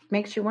it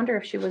makes you wonder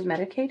if she was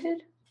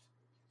medicated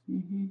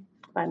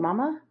by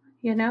mama,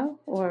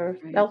 or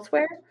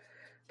elsewhere.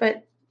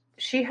 But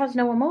she has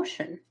no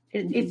emotion.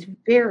 It's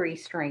very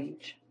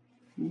strange.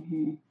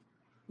 Mm-hmm.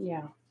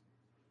 Yeah.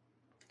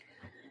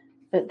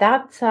 But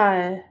that's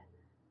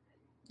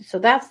so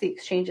that's the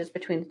exchanges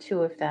between the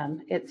two of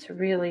them. It's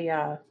really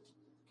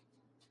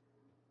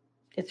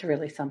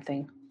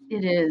something.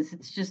 It is.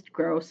 It's just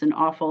gross and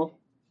awful.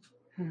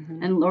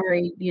 Mm-hmm. And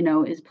Lori,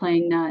 is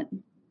playing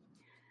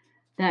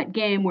that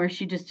game where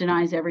she just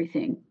denies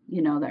everything,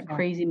 that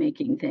crazy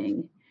making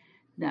thing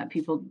that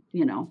people,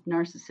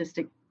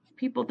 narcissistic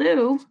people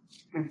do.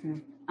 Mm-hmm.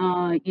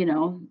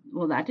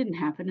 Well, that didn't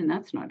happen and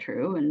that's not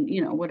true. And,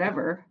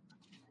 whatever.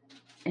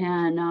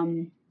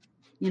 And,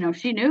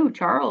 she knew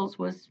Charles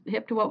was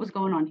hip to what was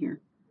going on here.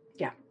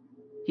 Yeah.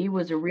 He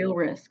was a real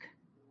risk.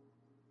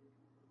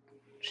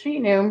 She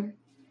knew.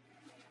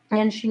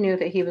 And she knew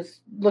that he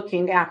was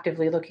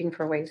actively looking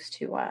for ways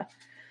to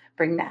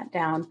bring that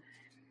down.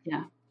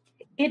 Yeah.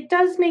 It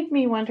does make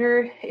me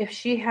wonder if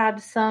she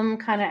had some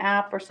kind of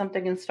app or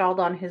something installed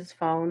on his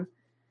phone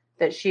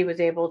that she was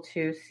able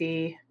to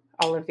see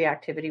all of the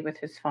activity with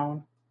his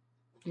phone,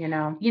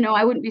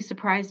 I wouldn't be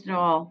surprised at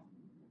all.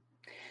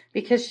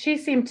 Because she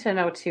seemed to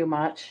know too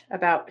much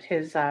about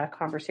his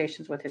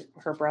conversations with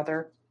her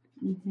brother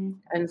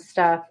and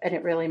stuff. And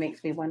it really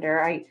makes me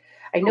wonder. I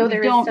know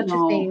there is such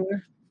a thing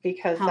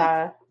because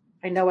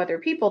I know other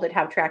people that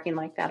have tracking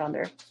like that on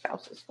their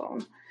spouse's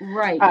phone.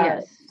 Right,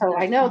 yes. So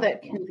I know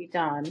that can be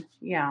done.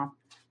 Yeah.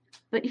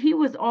 But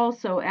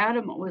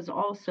Adam was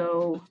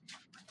also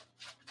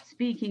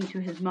speaking to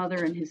his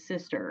mother and his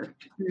sister,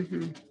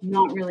 Mm-hmm.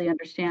 not really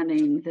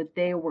understanding that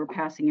they were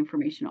passing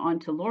information on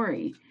to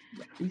Lori.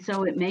 And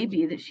so it may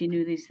be that she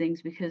knew these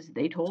things because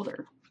they told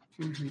her.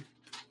 Mm-hmm.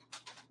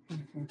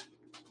 Mm-hmm.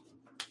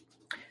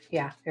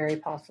 Yeah, very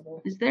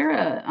possible. Is there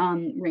a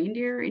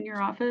reindeer in your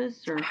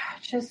office or?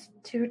 Just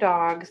 2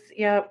 dogs.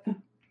 Yep.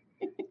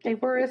 They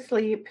were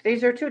asleep.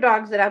 These are 2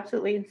 dogs that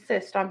absolutely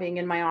insist on being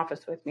in my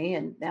office with me,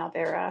 and now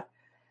they're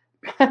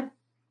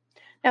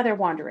now they're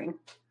wandering.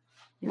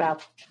 Yeah.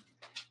 Well,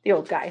 the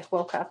old guy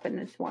woke up and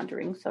is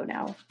wandering, so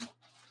now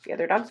the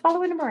other dog's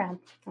following him around.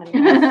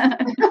 Anyway.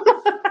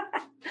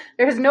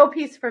 There's no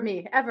peace for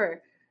me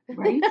ever.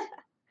 Right?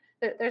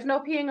 There's no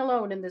peeing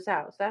alone in this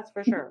house, that's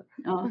for sure.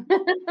 Oh,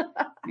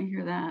 I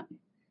hear that.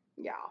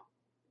 Yeah.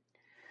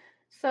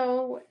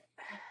 So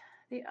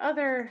the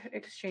other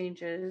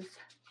exchanges,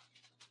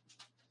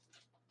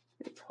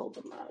 let me pull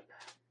them up.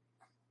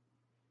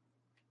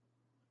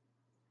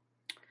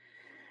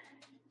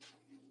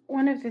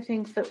 One of the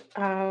things that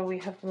we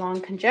have long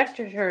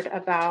conjectured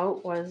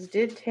about was,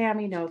 did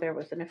Tammy know there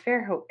was an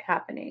affair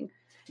happening?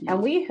 Yeah.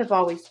 And we have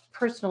always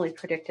personally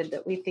predicted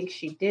that we think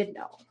she did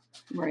know.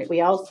 Right.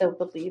 We also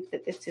believe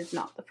that this is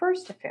not the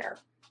first affair.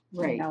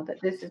 Right. That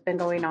this has been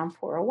going on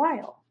for a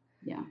while.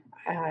 Yeah.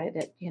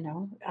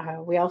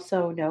 We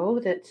also know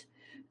that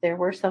there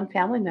were some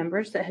family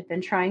members that had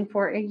been trying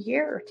for a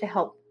year to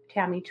help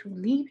Tammy to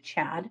leave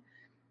Chad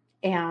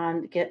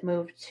and get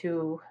moved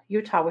to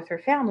Utah with her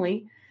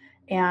family,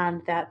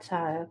 and that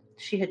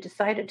she had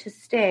decided to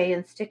stay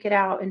and stick it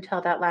out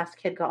until that last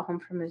kid got home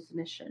from his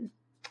mission.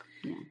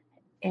 Yeah.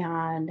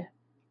 And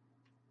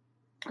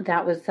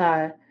that was,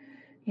 that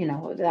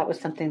was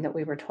something that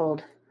we were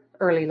told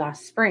early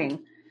last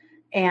spring.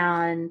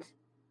 But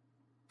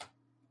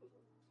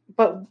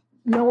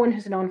no one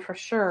has known for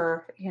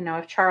sure,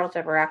 if Charles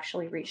ever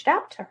actually reached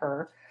out to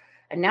her.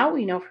 And now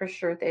we know for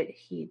sure that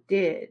he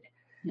did.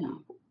 Yeah.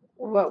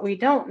 What we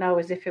don't know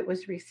is if it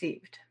was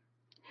received.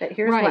 That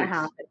here's what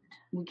happened.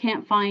 We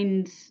can't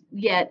find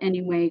yet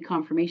anyway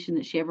confirmation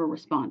that she ever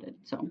responded.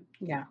 So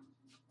yeah.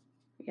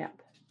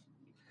 Yep.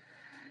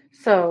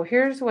 So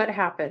here's what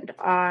happened.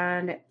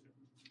 On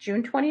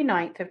June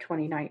 29th of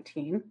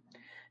 2019,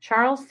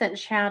 Charles sent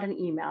Chad an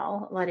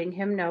email letting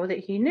him know that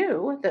he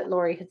knew that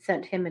Lori had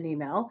sent him an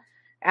email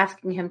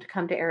asking him to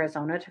come to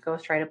Arizona to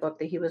ghostwrite a book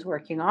that he was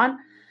working on.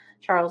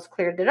 Charles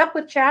cleared it up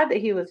with Chad that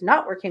he was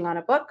not working on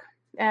a book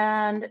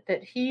and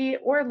that he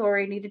or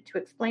Lori needed to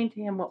explain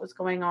to him what was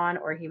going on,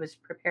 or he was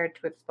prepared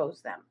to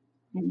expose them.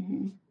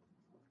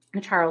 Mm-hmm.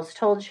 Charles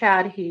told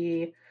Chad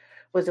he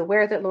was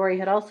aware that Lori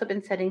had also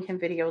been sending him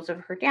videos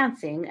of her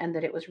dancing and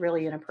that it was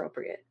really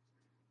inappropriate.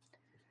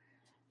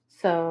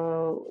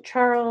 So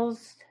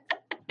Charles,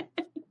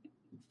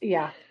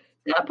 yeah.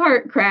 That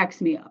part cracks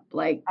me up.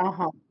 Like,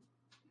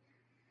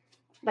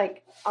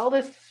 like all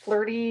this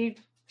flirty,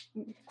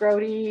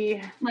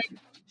 grody, like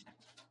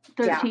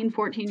 13,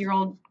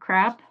 14-year-old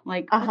crap.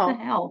 Like, what the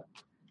hell?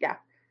 Yeah.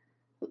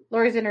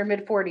 Lori's in her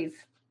mid-40s.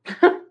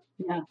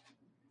 Yeah.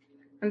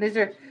 And these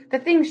are the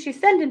things she's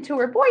sending to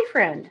her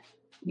boyfriend.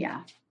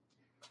 Yeah.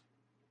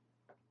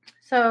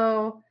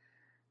 So,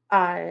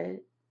 as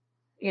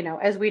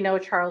we know,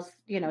 Charles,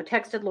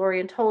 texted Lori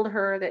and told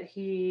her that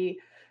he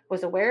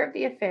was aware of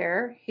the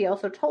affair. He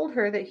also told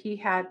her that he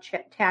had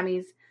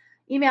Tammy's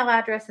email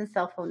address and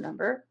cell phone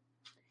number,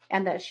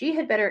 and that she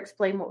had better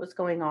explain what was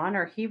going on,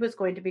 or he was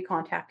going to be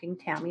contacting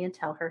Tammy and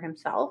tell her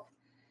himself.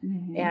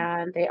 Mm-hmm.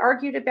 And they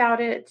argued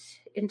about it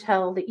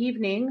until the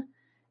evening,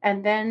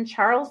 and then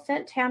Charles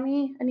sent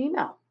Tammy an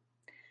email.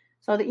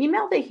 So the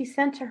email that he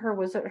sent to her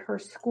was at her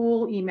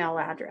school email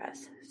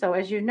address. So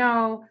as you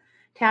know,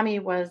 Tammy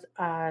was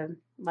a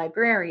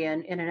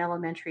librarian in an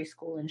elementary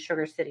school in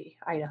Sugar City,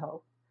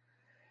 Idaho.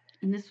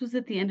 And this was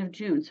at the end of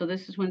June. So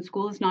this is when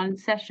school is not in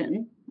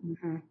session.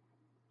 Mm-hmm.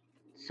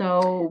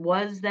 So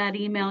was that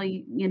email,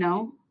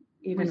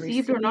 even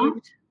received or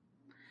not?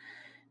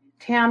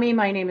 Tammy,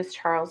 my name is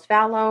Charles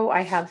Vallow.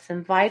 I have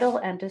some vital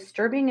and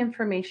disturbing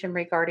information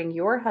regarding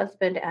your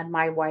husband and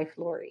my wife,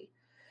 Lori.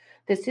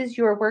 This is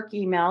your work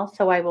email,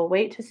 so I will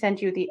wait to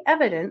send you the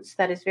evidence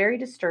that is very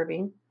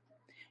disturbing.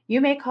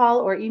 You may call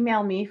or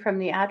email me from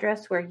the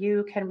address where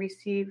you can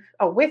receive,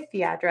 with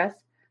the address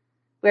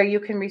where you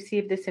can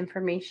receive this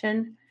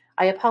information.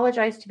 I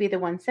apologize to be the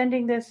one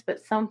sending this,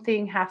 but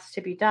something has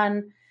to be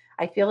done.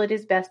 I feel it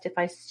is best if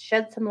I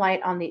shed some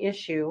light on the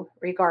issue.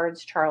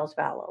 Regards, Charles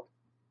Vallow.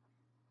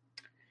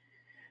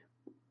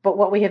 But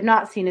what we have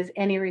not seen is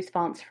any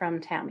response from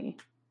Tammy.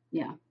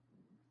 Yeah.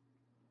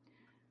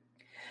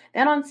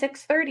 Then on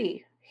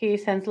 6:30, he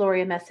sends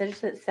Lori a message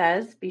that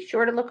says, be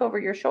sure to look over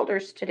your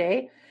shoulders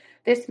today.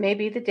 This may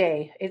be the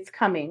day. It's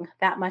coming.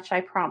 That much I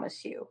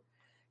promise you.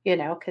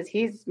 Because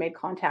he's made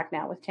contact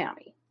now with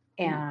Tammy.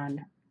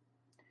 And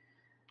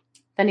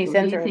then he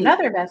sends her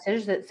another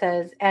message that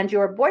says, and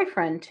your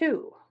boyfriend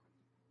too.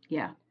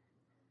 Yeah.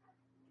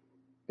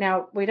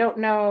 Now, we don't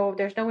know.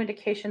 There's no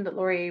indication that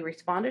Lori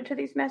responded to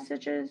these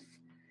messages.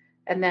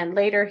 And then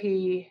later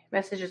he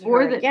messages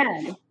her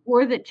again.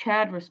 Or that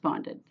Chad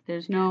responded.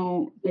 There's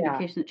no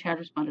indication that Chad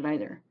responded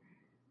either.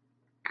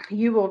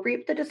 You will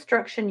reap the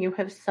destruction you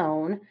have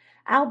sown.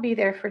 I'll be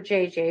there for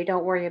JJ.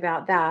 Don't worry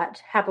about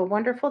that. Have a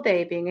wonderful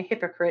day being a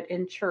hypocrite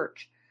in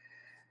church.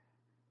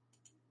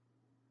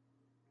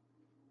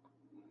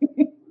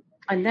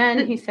 And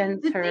then he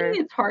sends The thing her.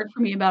 that's hard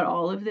for me about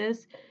all of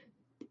this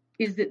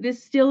is that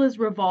this still is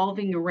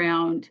revolving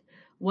around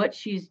what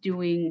she's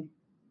doing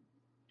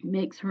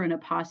makes her an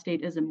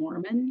apostate as a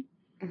Mormon.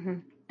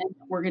 Mhm. And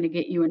we're going to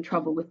get you in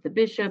trouble with the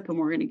bishop, and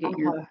we're going to get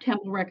your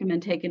temple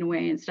recommend taken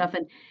away and stuff.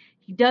 And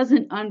he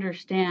doesn't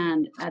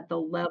understand at the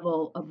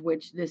level of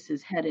which this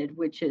is headed,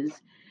 which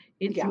is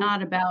it's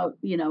not about,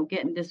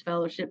 getting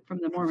disfellowship from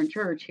the Mormon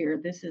church here.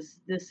 This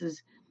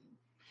is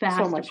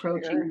fast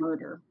approaching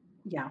murder.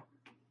 Yeah.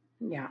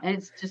 Yeah. And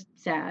it's just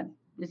sad.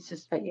 It's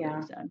just really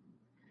sad.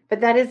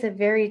 But that is a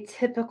very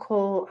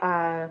typical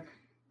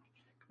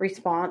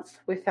response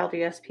with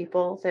LDS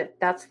people.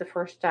 That's the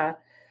first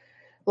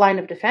line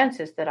of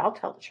defense is that I'll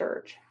tell the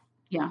church.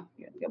 Yeah.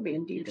 You'll be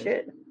in deep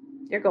shit.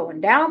 You're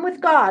going down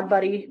with God,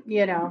 buddy.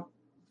 Yeah.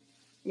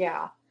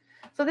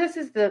 So this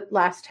is the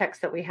last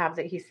text that we have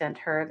that he sent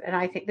her. And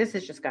I think this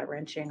is just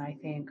gut-wrenching, I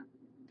think.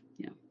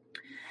 Yeah.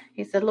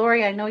 He said,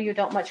 Lori, I know you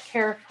don't much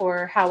care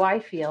for how I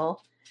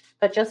feel,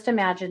 but just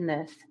imagine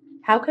this.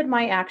 How could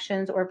my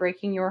actions or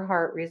breaking your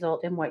heart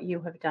result in what you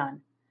have done?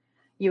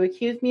 You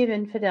accuse me of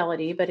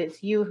infidelity, but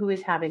it's you who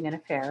is having an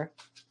affair.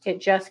 It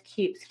just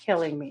keeps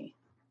killing me.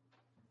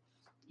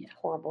 Yeah.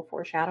 Horrible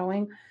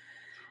foreshadowing.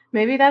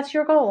 Maybe that's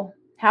your goal.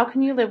 How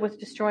can you live with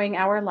destroying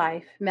our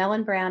life, Mel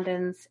and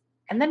Brandon's?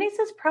 And then he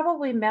says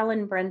probably Mel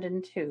and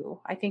Brendan too.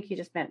 I think he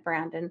just meant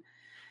Brandon.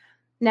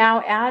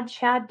 Now add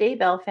Chad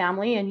Daybell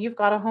family and you've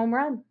got a home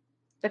run.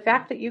 The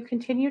fact that you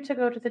continue to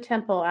go to the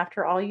temple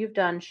after all you've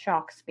done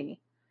shocks me.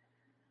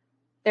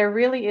 There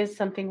really is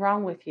something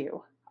wrong with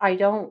you. I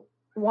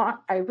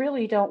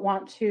really don't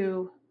want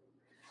to,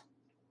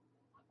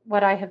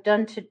 what I have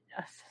done to,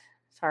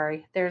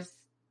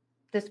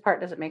 this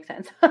part doesn't make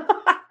sense.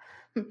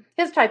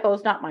 His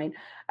typos, not mine.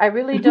 I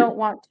really don't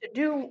want to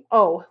do,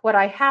 what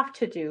I have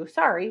to do.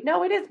 Sorry.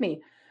 No, it is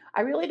me.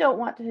 I really don't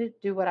want to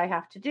do what I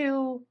have to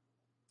do,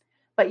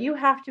 but you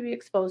have to be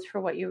exposed for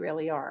what you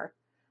really are.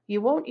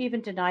 You won't even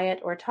deny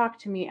it or talk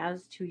to me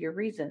as to your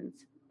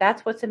reasons.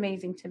 That's what's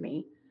amazing to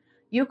me.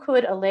 You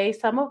could allay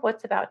some of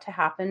what's about to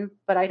happen,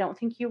 but I don't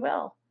think you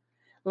will.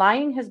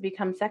 Lying has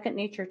become second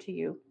nature to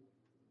you.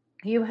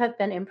 You have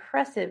been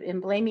impressive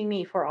in blaming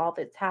me for all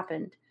that's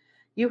happened.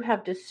 You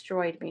have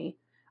destroyed me.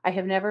 I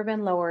have never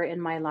been lower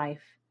in my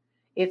life.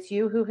 It's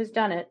you who has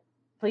done it.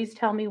 Please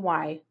tell me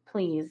why,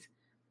 please.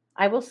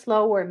 I will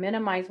slow or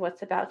minimize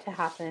what's about to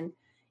happen.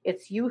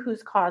 It's you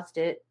who's caused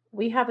it.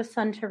 We have a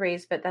son to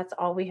raise, but that's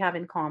all we have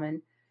in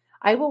common.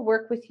 I will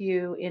work with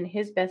you in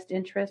his best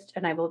interest,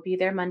 and I will be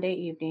there Monday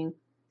evening.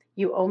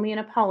 You owe me an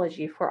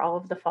apology for all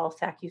of the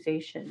false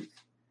accusations.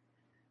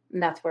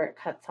 And that's where it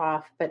cuts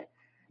off. But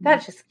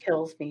that just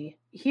kills me.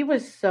 He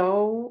was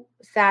so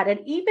sad.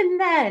 And even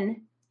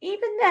then,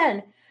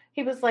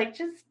 he was like,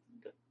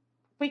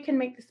 we can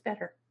make this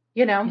better,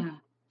 Yeah.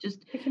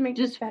 We can make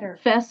this better.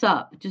 Fess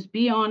up. Just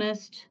be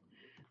honest.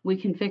 We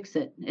can fix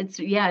it. It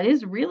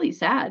is really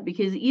sad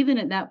because even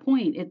at that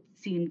point, it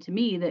seemed to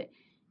me that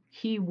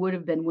he would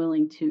have been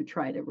willing to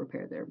try to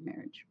repair their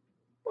marriage.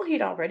 Well,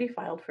 he'd already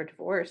filed for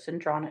divorce and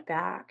drawn it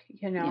back,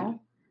 Yeah.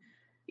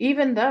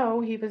 Even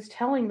though he was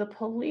telling the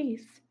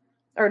police,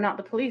 or not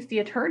the police, the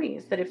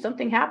attorneys, that if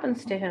something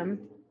happens to him,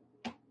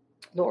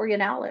 it's Lori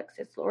and Alex.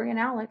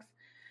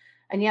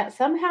 And yet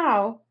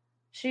somehow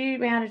she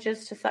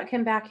manages to suck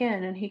him back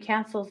in and he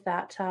cancels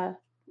that,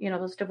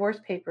 those divorce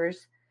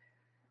papers.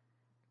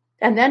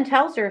 And then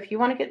tells her, if you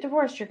want to get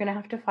divorced, you're going to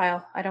have to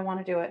file. I don't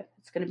want to do it.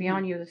 It's going to be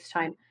on you this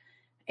time.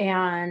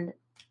 And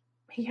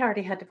he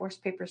already had divorce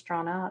papers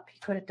drawn up. He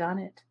could have done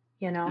it,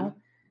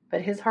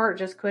 but his heart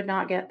just could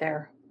not get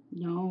there.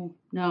 No.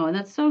 And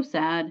that's so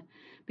sad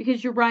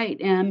because you're right.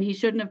 He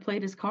shouldn't have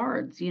played his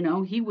cards.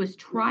 He was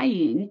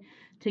trying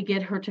to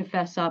get her to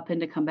fess up and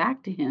to come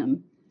back to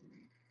him,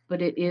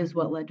 but it is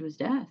what led to his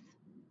death.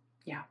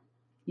 Yeah.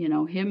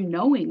 Him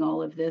knowing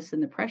all of this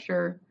and the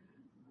pressure,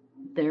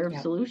 their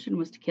solution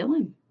was to kill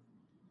him.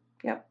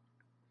 Yep.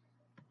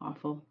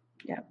 Awful.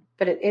 Yeah.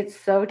 But it's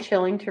so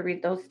chilling to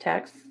read those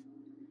texts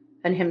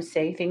and him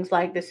say things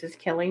like, this is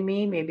killing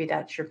me. Maybe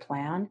that's your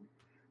plan.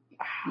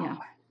 Wow.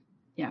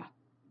 Yeah.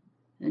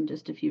 And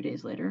just a few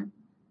days later,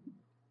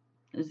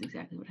 that is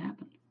exactly what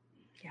happened.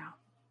 Yeah.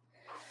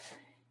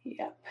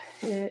 Yep.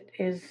 It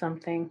is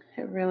something.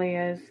 It really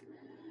is.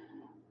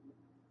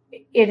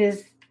 It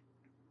is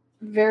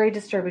very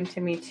disturbing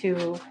to me,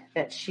 too,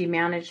 that she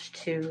managed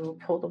to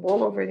pull the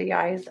wool over the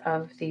eyes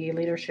of the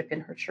leadership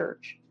in her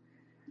church.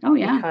 Oh,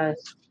 yeah.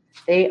 Because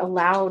they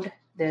allowed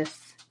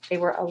this. They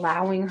were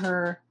allowing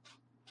her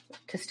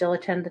to still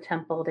attend the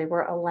temple. They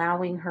were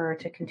allowing her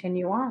to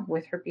continue on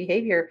with her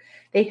behavior.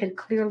 They had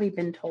clearly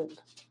been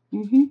told.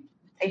 Mm-hmm.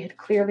 They had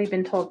clearly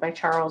been told by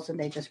Charles, and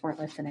they just weren't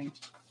listening.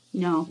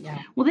 No. Yeah.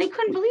 Well, they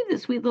couldn't believe that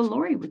sweet little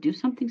Lori would do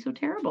something so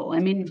terrible. I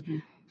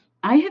mean,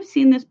 I have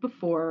seen this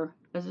before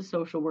as a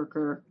social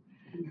worker,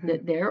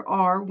 that there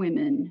are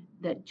women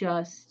that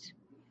just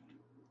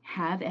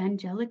have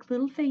angelic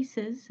little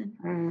faces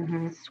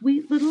and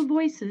sweet little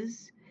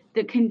voices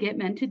that can get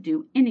men to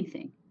do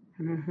anything.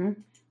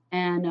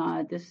 And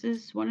this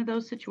is one of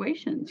those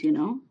situations, you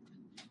know?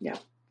 Yeah,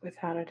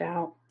 without a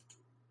doubt.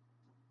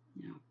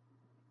 Yeah.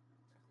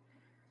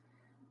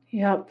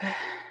 Yep.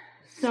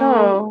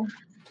 So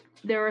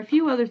there are a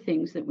few other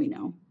things that we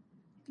know.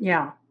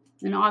 Yeah.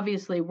 And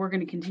obviously, we're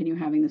going to continue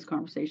having this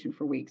conversation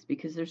for weeks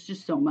because there's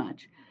just so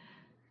much.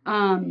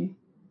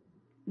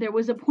 There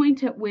was a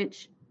point at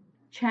which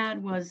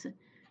Chad was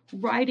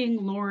writing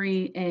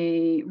Lori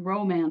a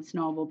romance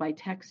novel by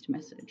text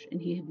message,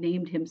 and he had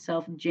named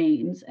himself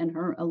James and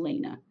her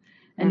Elena,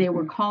 and they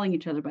were calling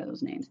each other by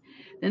those names.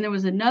 Then there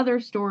was another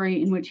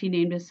story in which he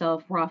named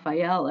himself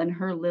Raphael and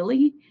her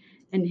Lily,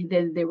 and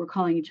then they were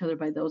calling each other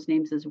by those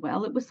names as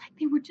well. It was like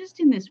they were just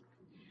in this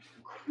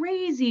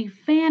crazy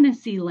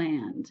fantasy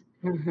land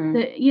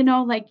that, you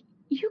know, like,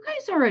 you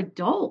guys are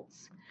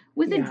adults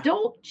with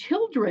adult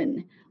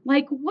children.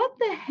 Like, what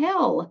the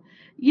hell?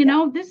 You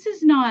know, this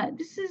is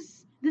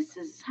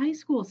high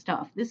school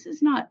stuff. This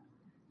is not,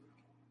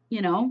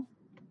 you know,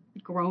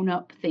 grown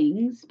up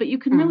things, but you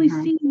can really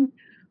see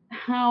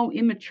how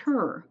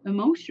immature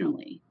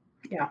emotionally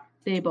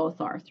they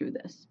both are through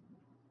this.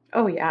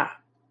 Oh, yeah.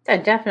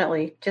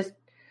 Definitely. Just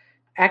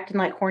acting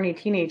like horny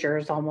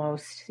teenagers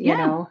almost, you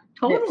know.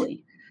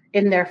 Totally.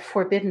 In their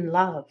forbidden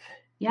love.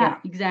 Yeah,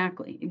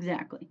 exactly.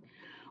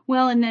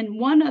 Well, and then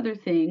one other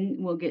thing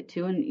we'll get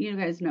to, and you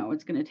guys know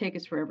it's going to take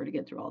us forever to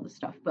get through all this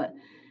stuff, but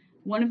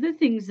one of the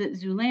things that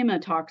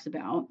Zulema talks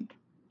about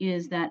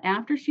is that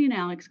after she and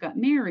Alex got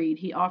married,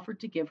 he offered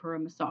to give her a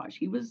massage.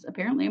 He was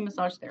apparently a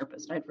massage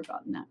therapist. I'd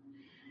forgotten that.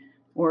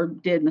 Or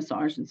did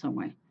massage in some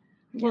way.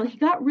 Yeah. Well, he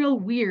got real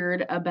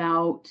weird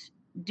about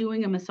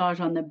doing a massage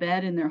on the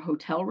bed in their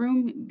hotel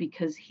room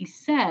because he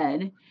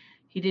said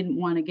he didn't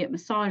want to get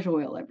massage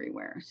oil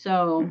everywhere.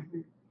 So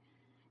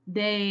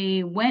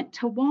they went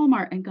to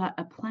Walmart and got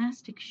a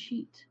plastic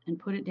sheet and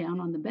put it down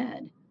on the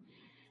bed.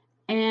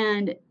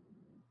 And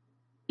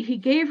he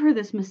gave her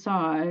this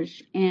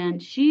massage,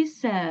 and she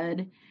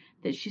said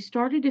that she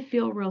started to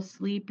feel real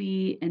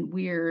sleepy and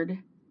weird,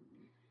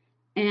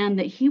 and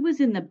that he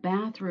was in the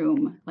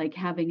bathroom, like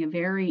having a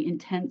very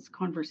intense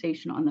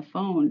conversation on the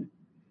phone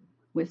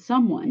with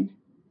someone,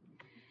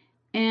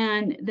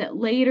 and that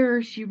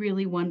later she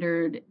really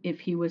wondered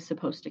if he was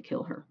supposed to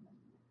kill her.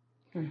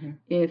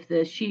 If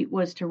the sheet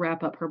was to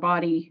wrap up her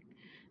body,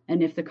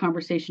 and if the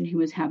conversation he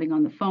was having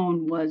on the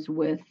phone was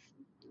with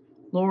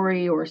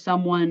Lori or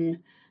someone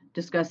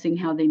discussing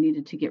how they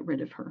needed to get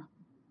rid of her.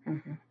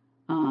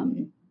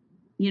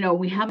 You know,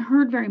 we haven't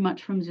heard very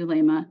much from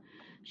Zulema.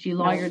 She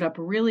lawyered up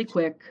really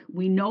quick.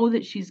 We know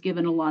that she's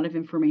given a lot of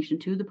information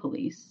to the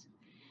police.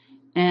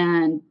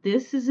 And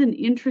this is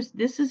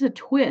a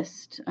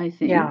twist, I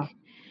think,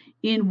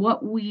 in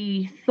what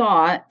we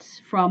thought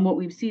from what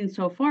we've seen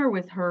so far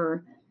with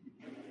her,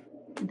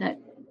 that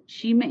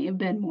she may have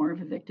been more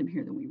of a victim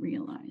here than we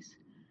realize.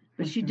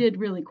 But she did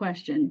really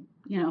question,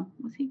 you know,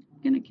 was he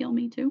going to kill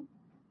me too?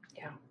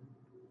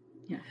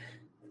 Yeah.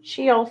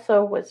 She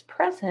also was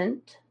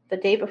present the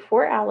day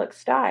before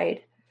Alex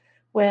died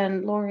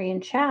when Lori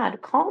and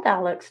Chad called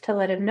Alex to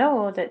let him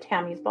know that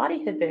Tammy's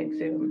body had been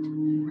exhumed.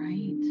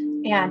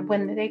 Right. And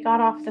when they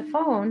got off the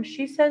phone,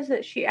 she says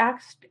that she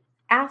asked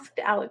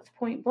Alex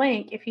point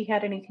blank if he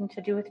had anything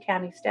to do with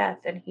Tammy's death,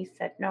 and he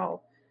said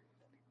no.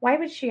 Why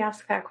would she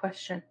ask that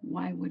question?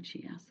 Why would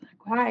she ask that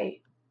question?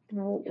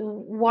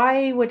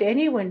 Why would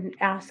anyone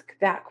ask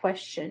that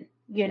question,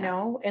 you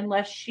know,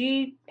 unless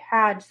she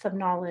had some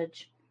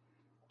knowledge?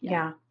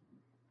 Yeah.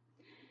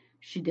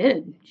 She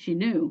did. She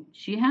knew.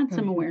 She had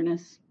some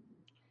awareness.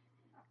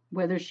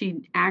 Whether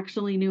she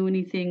actually knew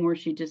anything or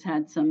she just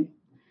had some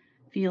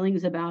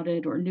feelings about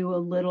it or knew a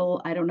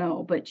little, I don't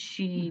know. But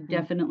she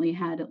definitely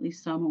had at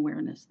least some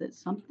awareness that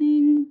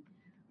something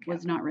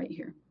was not right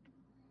here.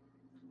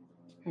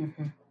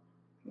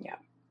 Yeah.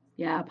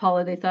 Yeah,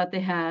 Paula, they thought they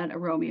had a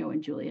Romeo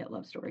and Juliet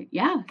love story.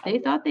 Yeah, they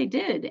thought they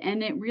did.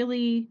 And it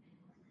really,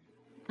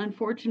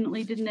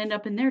 unfortunately, didn't end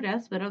up in their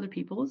deaths, but other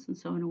people's. And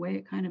so in a way,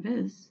 it kind of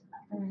is.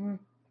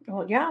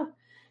 Well, yeah.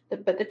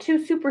 But the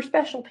two super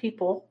special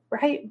people,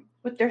 right,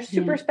 with their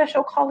super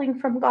special calling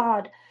from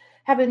God,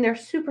 having their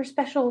super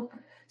special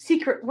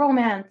secret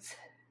romance.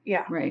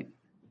 Yeah. Right.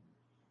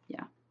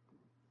 Yeah.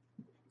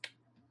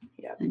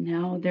 And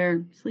now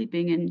they're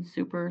sleeping in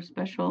super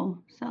special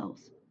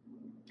cells.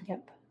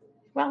 Yep.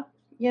 Well,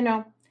 you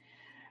know,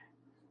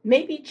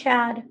 maybe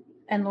Chad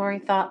and Lori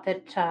thought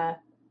that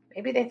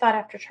maybe they thought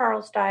after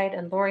Charles died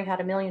and Lori had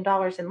 $1 million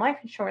in life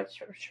insurance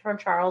from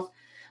Charles,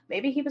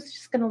 maybe he was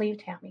just going to leave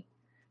Tammy.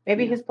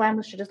 Maybe his plan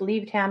was to just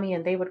leave Tammy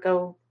and they would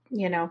go,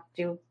 you know,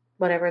 do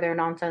whatever their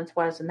nonsense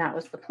was, and that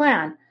was the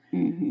plan.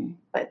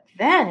 But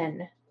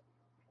then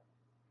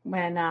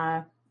when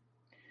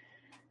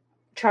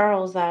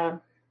Charles,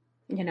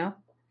 you know,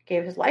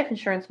 gave his life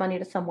insurance money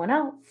to someone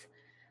else,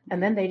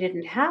 and then they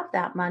didn't have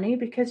that money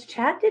because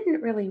Chad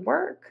didn't really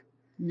work.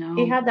 No.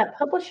 He had that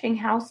publishing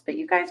house, but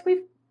you guys,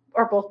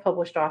 are both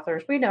published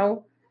authors. We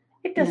know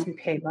it doesn't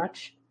pay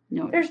much.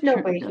 No, There's no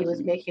certainly way he was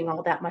doesn't. making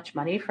all that much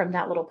money from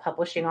that little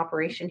publishing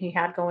operation he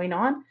had going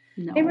on.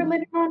 No. They were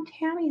living on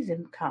Tammy's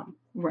income.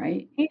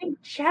 Right.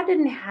 Chad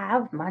didn't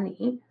have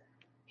money.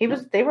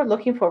 They were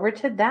looking forward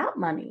to that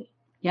money.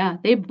 Yeah,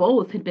 they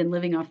both had been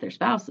living off their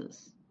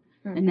spouses.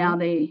 Mm-hmm. And now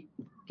they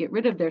get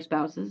rid of their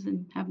spouses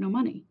and have no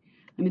money.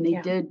 I mean,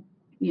 they did,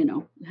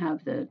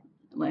 have the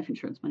life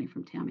insurance money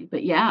from Tammy.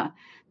 But yeah,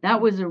 that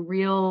was a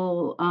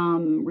real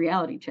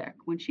reality check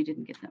when she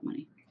didn't get that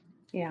money.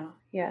 Yeah,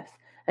 yes.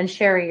 And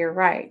Sherry, you're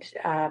right.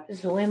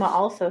 Zulema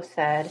also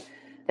said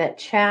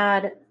that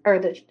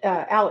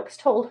Alex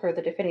told her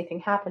that if anything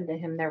happened to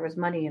him, there was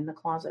money in the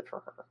closet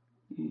for her.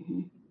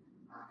 Mm-hmm.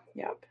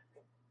 Yep.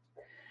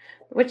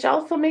 Which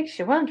also makes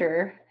you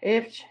wonder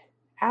if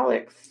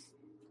Alex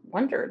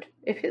wondered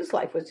if his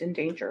life was in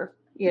danger,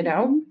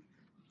 know?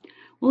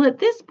 Well, at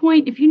this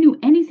point, if you knew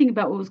anything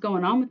about what was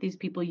going on with these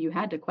people, you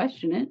had to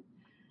question it.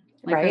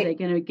 Like, right? Are they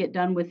going to get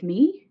done with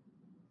me?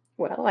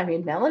 Well, I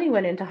mean, Melanie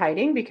went into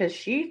hiding because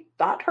she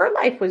thought her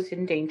life was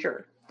in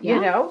danger, you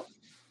know?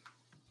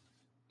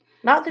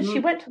 Not that she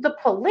went to the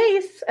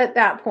police at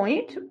that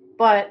point,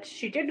 but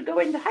she did go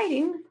into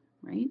hiding.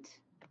 Right.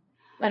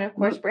 And of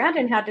course,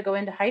 Brandon had to go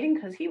into hiding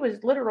because he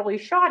was literally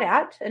shot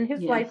at, and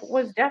his life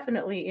was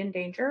definitely in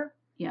danger.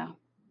 Yeah.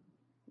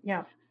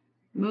 Yeah.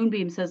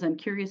 Moonbeam says, I'm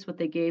curious what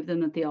they gave them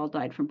that they all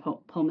died from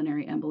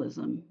pulmonary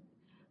embolism.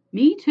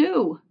 Me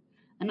too.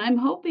 And I'm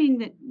hoping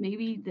that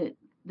maybe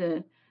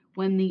that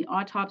when the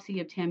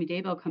autopsy of Tammy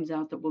Daybell comes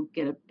out, that we'll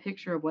get a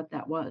picture of what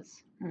that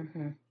was.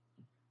 Mm-hmm.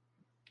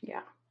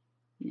 Yeah.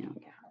 Yeah.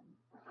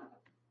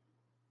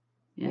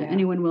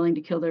 Anyone willing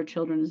to kill their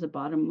children is a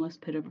bottomless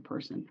pit of a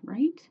person,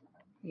 right?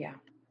 Yeah.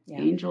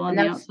 Angel on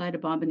the outside,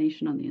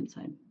 abomination on the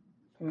inside.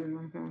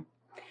 Mm-hmm.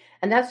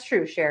 And that's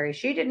true, Sherry.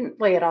 She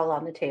didn't lay it all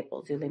on the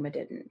table. Zulema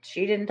didn't.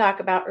 She didn't talk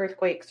about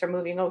earthquakes or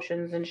moving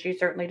oceans, and she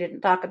certainly didn't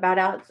talk about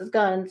Alex's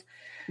guns.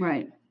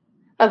 Right.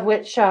 Of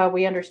which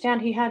we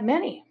understand he had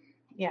many.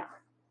 Yeah.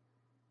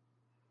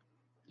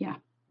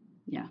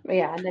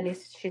 Yeah. And then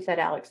she said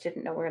Alex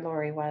didn't know where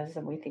Lori was,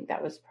 and we think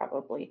that was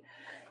probably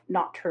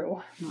not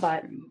true.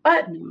 But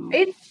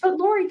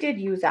Lori did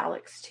use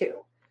Alex too.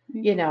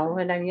 And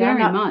I mean, very I'm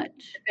not much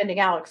defending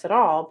Alex at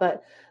all,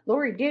 but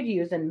Lori did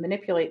use and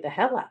manipulate the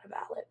hell out of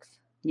Alex.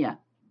 Yeah,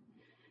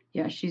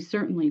 she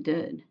certainly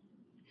did.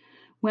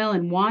 Well,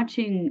 and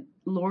watching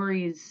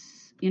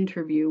Lori's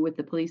interview with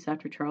the police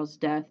after Charles'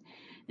 death,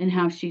 and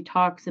how she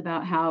talks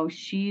about how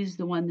she's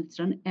the one that's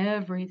done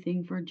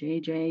everything for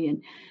JJ,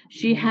 and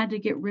she had to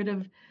get rid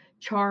of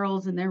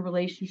Charles and their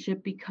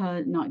relationship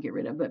divorce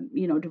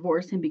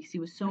him because he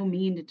was so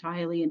mean to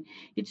Tylee, and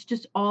it's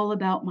just all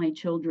about my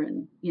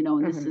children,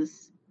 and this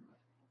is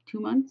 2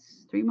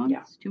 months, 3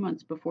 months, 2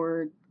 months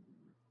before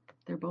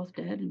they're both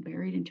dead and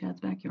buried in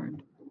Chad's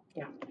backyard.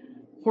 Yeah.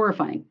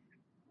 Horrifying.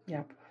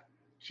 Yep.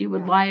 She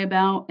would lie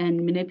about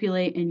and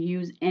manipulate and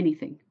use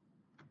anything.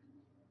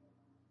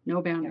 No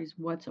boundaries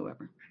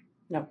whatsoever.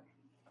 No,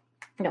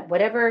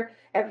 whatever,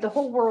 the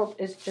whole world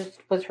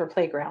was her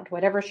playground.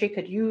 Whatever she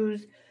could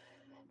use,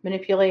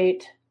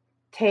 manipulate,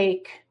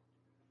 take,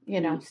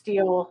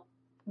 steal,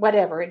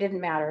 whatever. It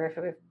didn't matter.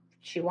 If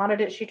she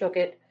wanted it, she took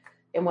it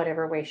in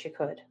whatever way she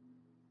could.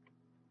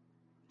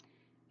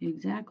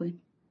 Exactly.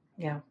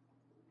 Yeah.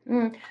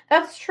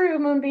 That's true,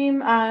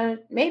 Moonbeam.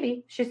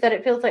 Maybe. She said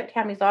it feels like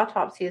Tammy's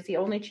autopsy is the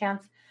only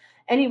chance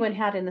anyone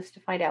had in this to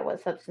find out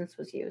what substance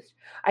was used.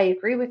 I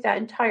agree with that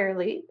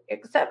entirely,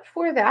 except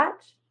for that,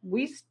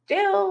 we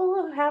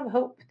still have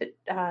hope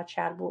that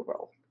Chad will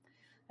roll.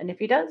 And if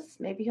he does,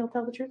 maybe he'll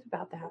tell the truth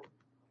about that.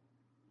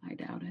 I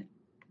doubt it.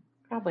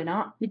 Probably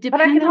not. It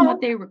depends on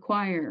what they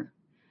require.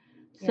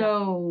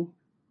 So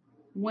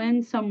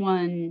when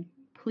someone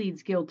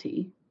pleads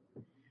guilty,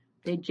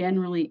 they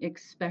generally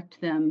expect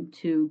them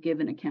to give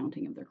an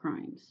accounting of their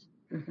crimes.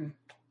 Mm-hmm.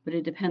 But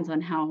it depends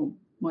on how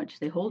much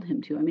they hold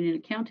him to. I mean, an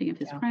accounting of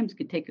his crimes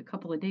could take a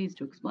couple of days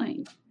to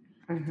explain,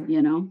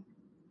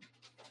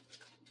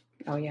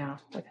 Oh, yeah,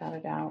 without a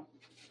doubt.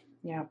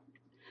 Yeah.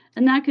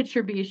 And that could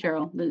sure be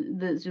Cheryl.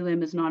 The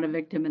Zulema is not a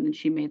victim, and then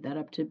she made that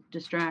up to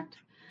distract.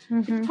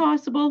 Mm-hmm. It's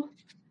possible.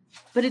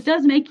 But it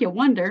does make you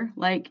wonder,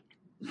 like,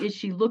 is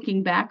she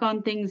looking back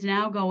on things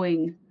now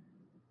going,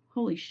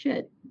 holy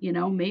shit,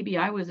 maybe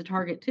I was a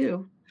target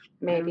too.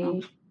 Maybe.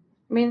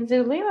 I mean,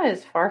 Zulema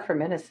is far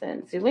from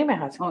innocent. Zulema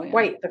has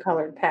quite the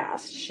colored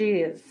past. She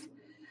is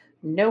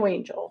no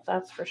angel,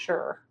 that's for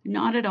sure.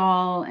 Not at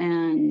all.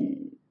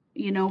 And,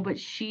 but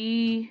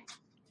she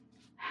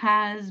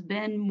has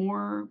been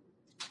more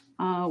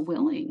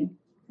willing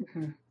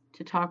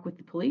to talk with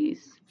the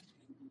police.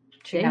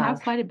 They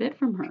have quite a bit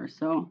from her.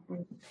 So,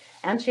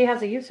 and she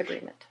has a use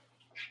agreement.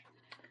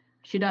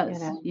 She does.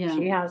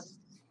 She has.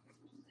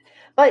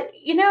 But,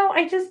 you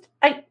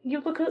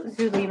look at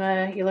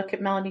Zulema, you look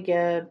at Melanie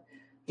Gibb,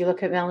 you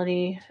look at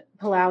Melanie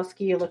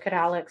Pulowski, you look at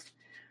Alex.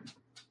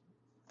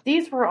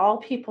 These were all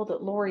people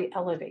that Lori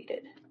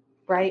elevated,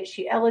 right?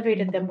 She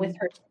elevated them with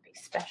her to be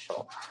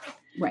special.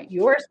 Right.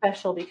 You're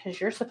special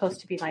because you're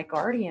supposed to be my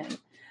guardian.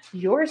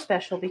 you're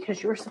special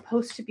because you're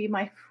supposed to be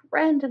my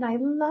friend and I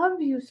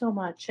love you so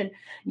much. And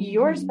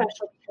you're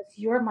special because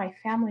you're my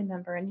family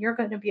member and you're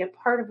going to be a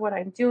part of what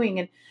I'm doing.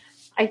 And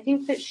I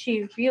think that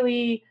she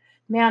really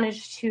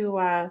managed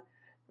to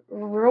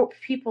rope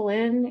people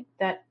in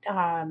that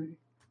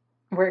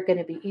were going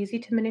to be easy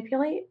to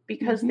manipulate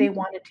because they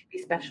wanted to be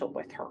special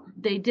with her.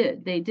 They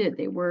did.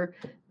 They were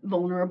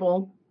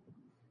vulnerable,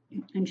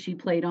 and she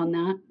played on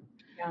that.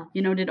 Yeah.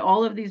 You know, did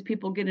all of these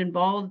people get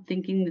involved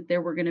thinking that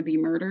there were going to be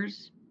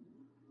murders?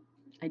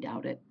 I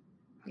doubt it.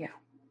 Yeah.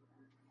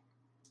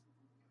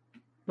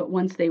 But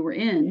once they were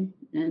in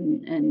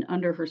and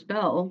under her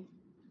spell,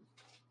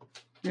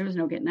 there was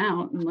no getting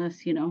out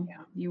unless, you know,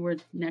 you were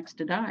next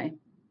to die.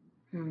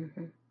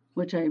 Mm-hmm.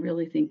 Which I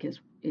really think is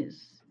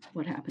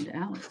what happened to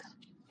Alex.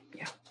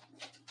 Yeah.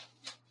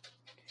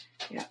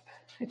 Yep.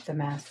 It's a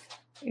mess.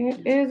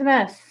 It is a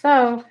mess.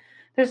 So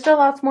there's still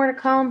lots more to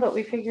come, but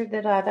we figured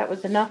that that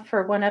was enough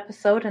for one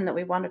episode and that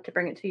we wanted to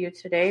bring it to you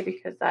today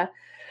because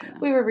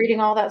we were reading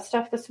all that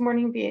stuff this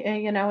morning,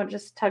 you know, it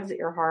just tugs at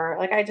your heart.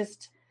 Like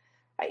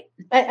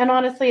and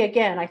honestly,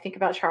 again, I think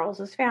about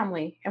Charles's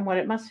family and what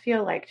it must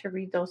feel like to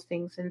read those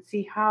things and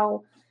see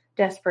how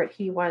desperate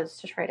he was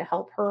to try to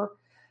help her,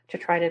 to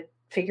try to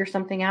figure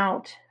something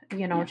out,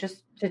 you know,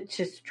 just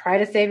to try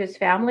to save his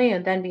family.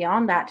 And then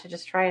beyond that, to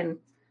just try and,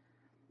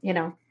 you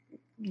know,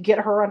 get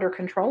her under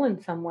control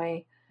in some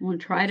way. Well,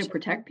 and try to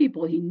protect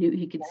people. He knew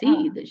he could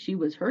see that she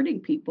was hurting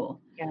people.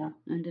 Yeah.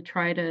 And to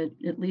try to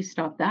at least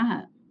stop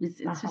that. It's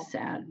just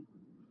sad.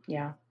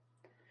 Yeah.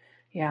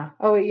 Yeah.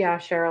 Oh, yeah,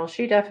 Cheryl.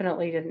 She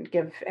definitely didn't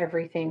give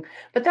everything.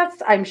 But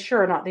that's, I'm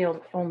sure, not the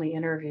only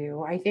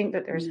interview. I think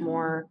that there's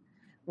more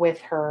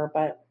with her,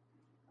 but,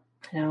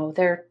 you know,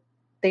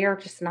 they are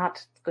just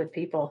not good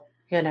people.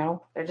 You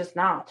know, they're just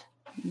not.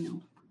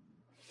 No.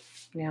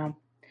 Yeah.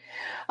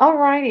 All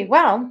righty.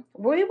 Well,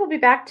 we will be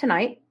back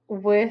tonight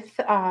with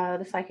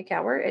the Psychic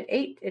Hour at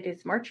 8. It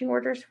is marching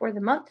orders for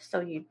the month, so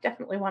you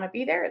definitely want to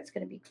be there. It's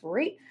going to be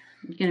great.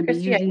 You're going to be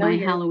using my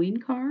Halloween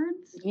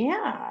cards?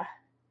 Yeah.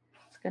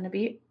 It's going to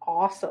be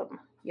awesome.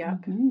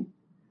 Yep. Mm-hmm.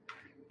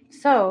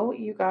 So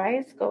you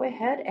guys go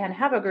ahead and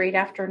have a great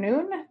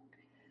afternoon. Go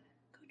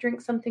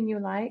drink something you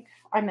like.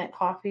 I meant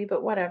coffee,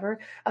 but whatever.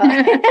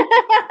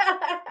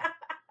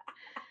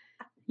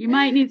 You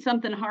might need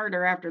something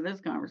harder after this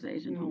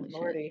conversation. Holy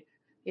Lordy. Shit.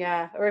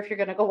 Yeah. Or if you're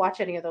going to go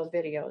watch any of those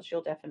videos,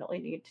 you'll definitely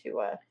need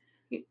to,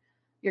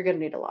 you're going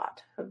to need a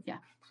lot of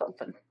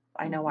something.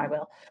 I know I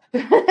will.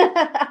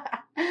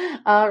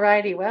 All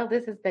righty. Well,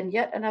 this has been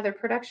yet another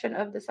production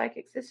of the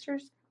Psychic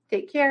Sisters.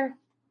 Take care.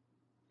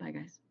 Bye,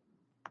 guys.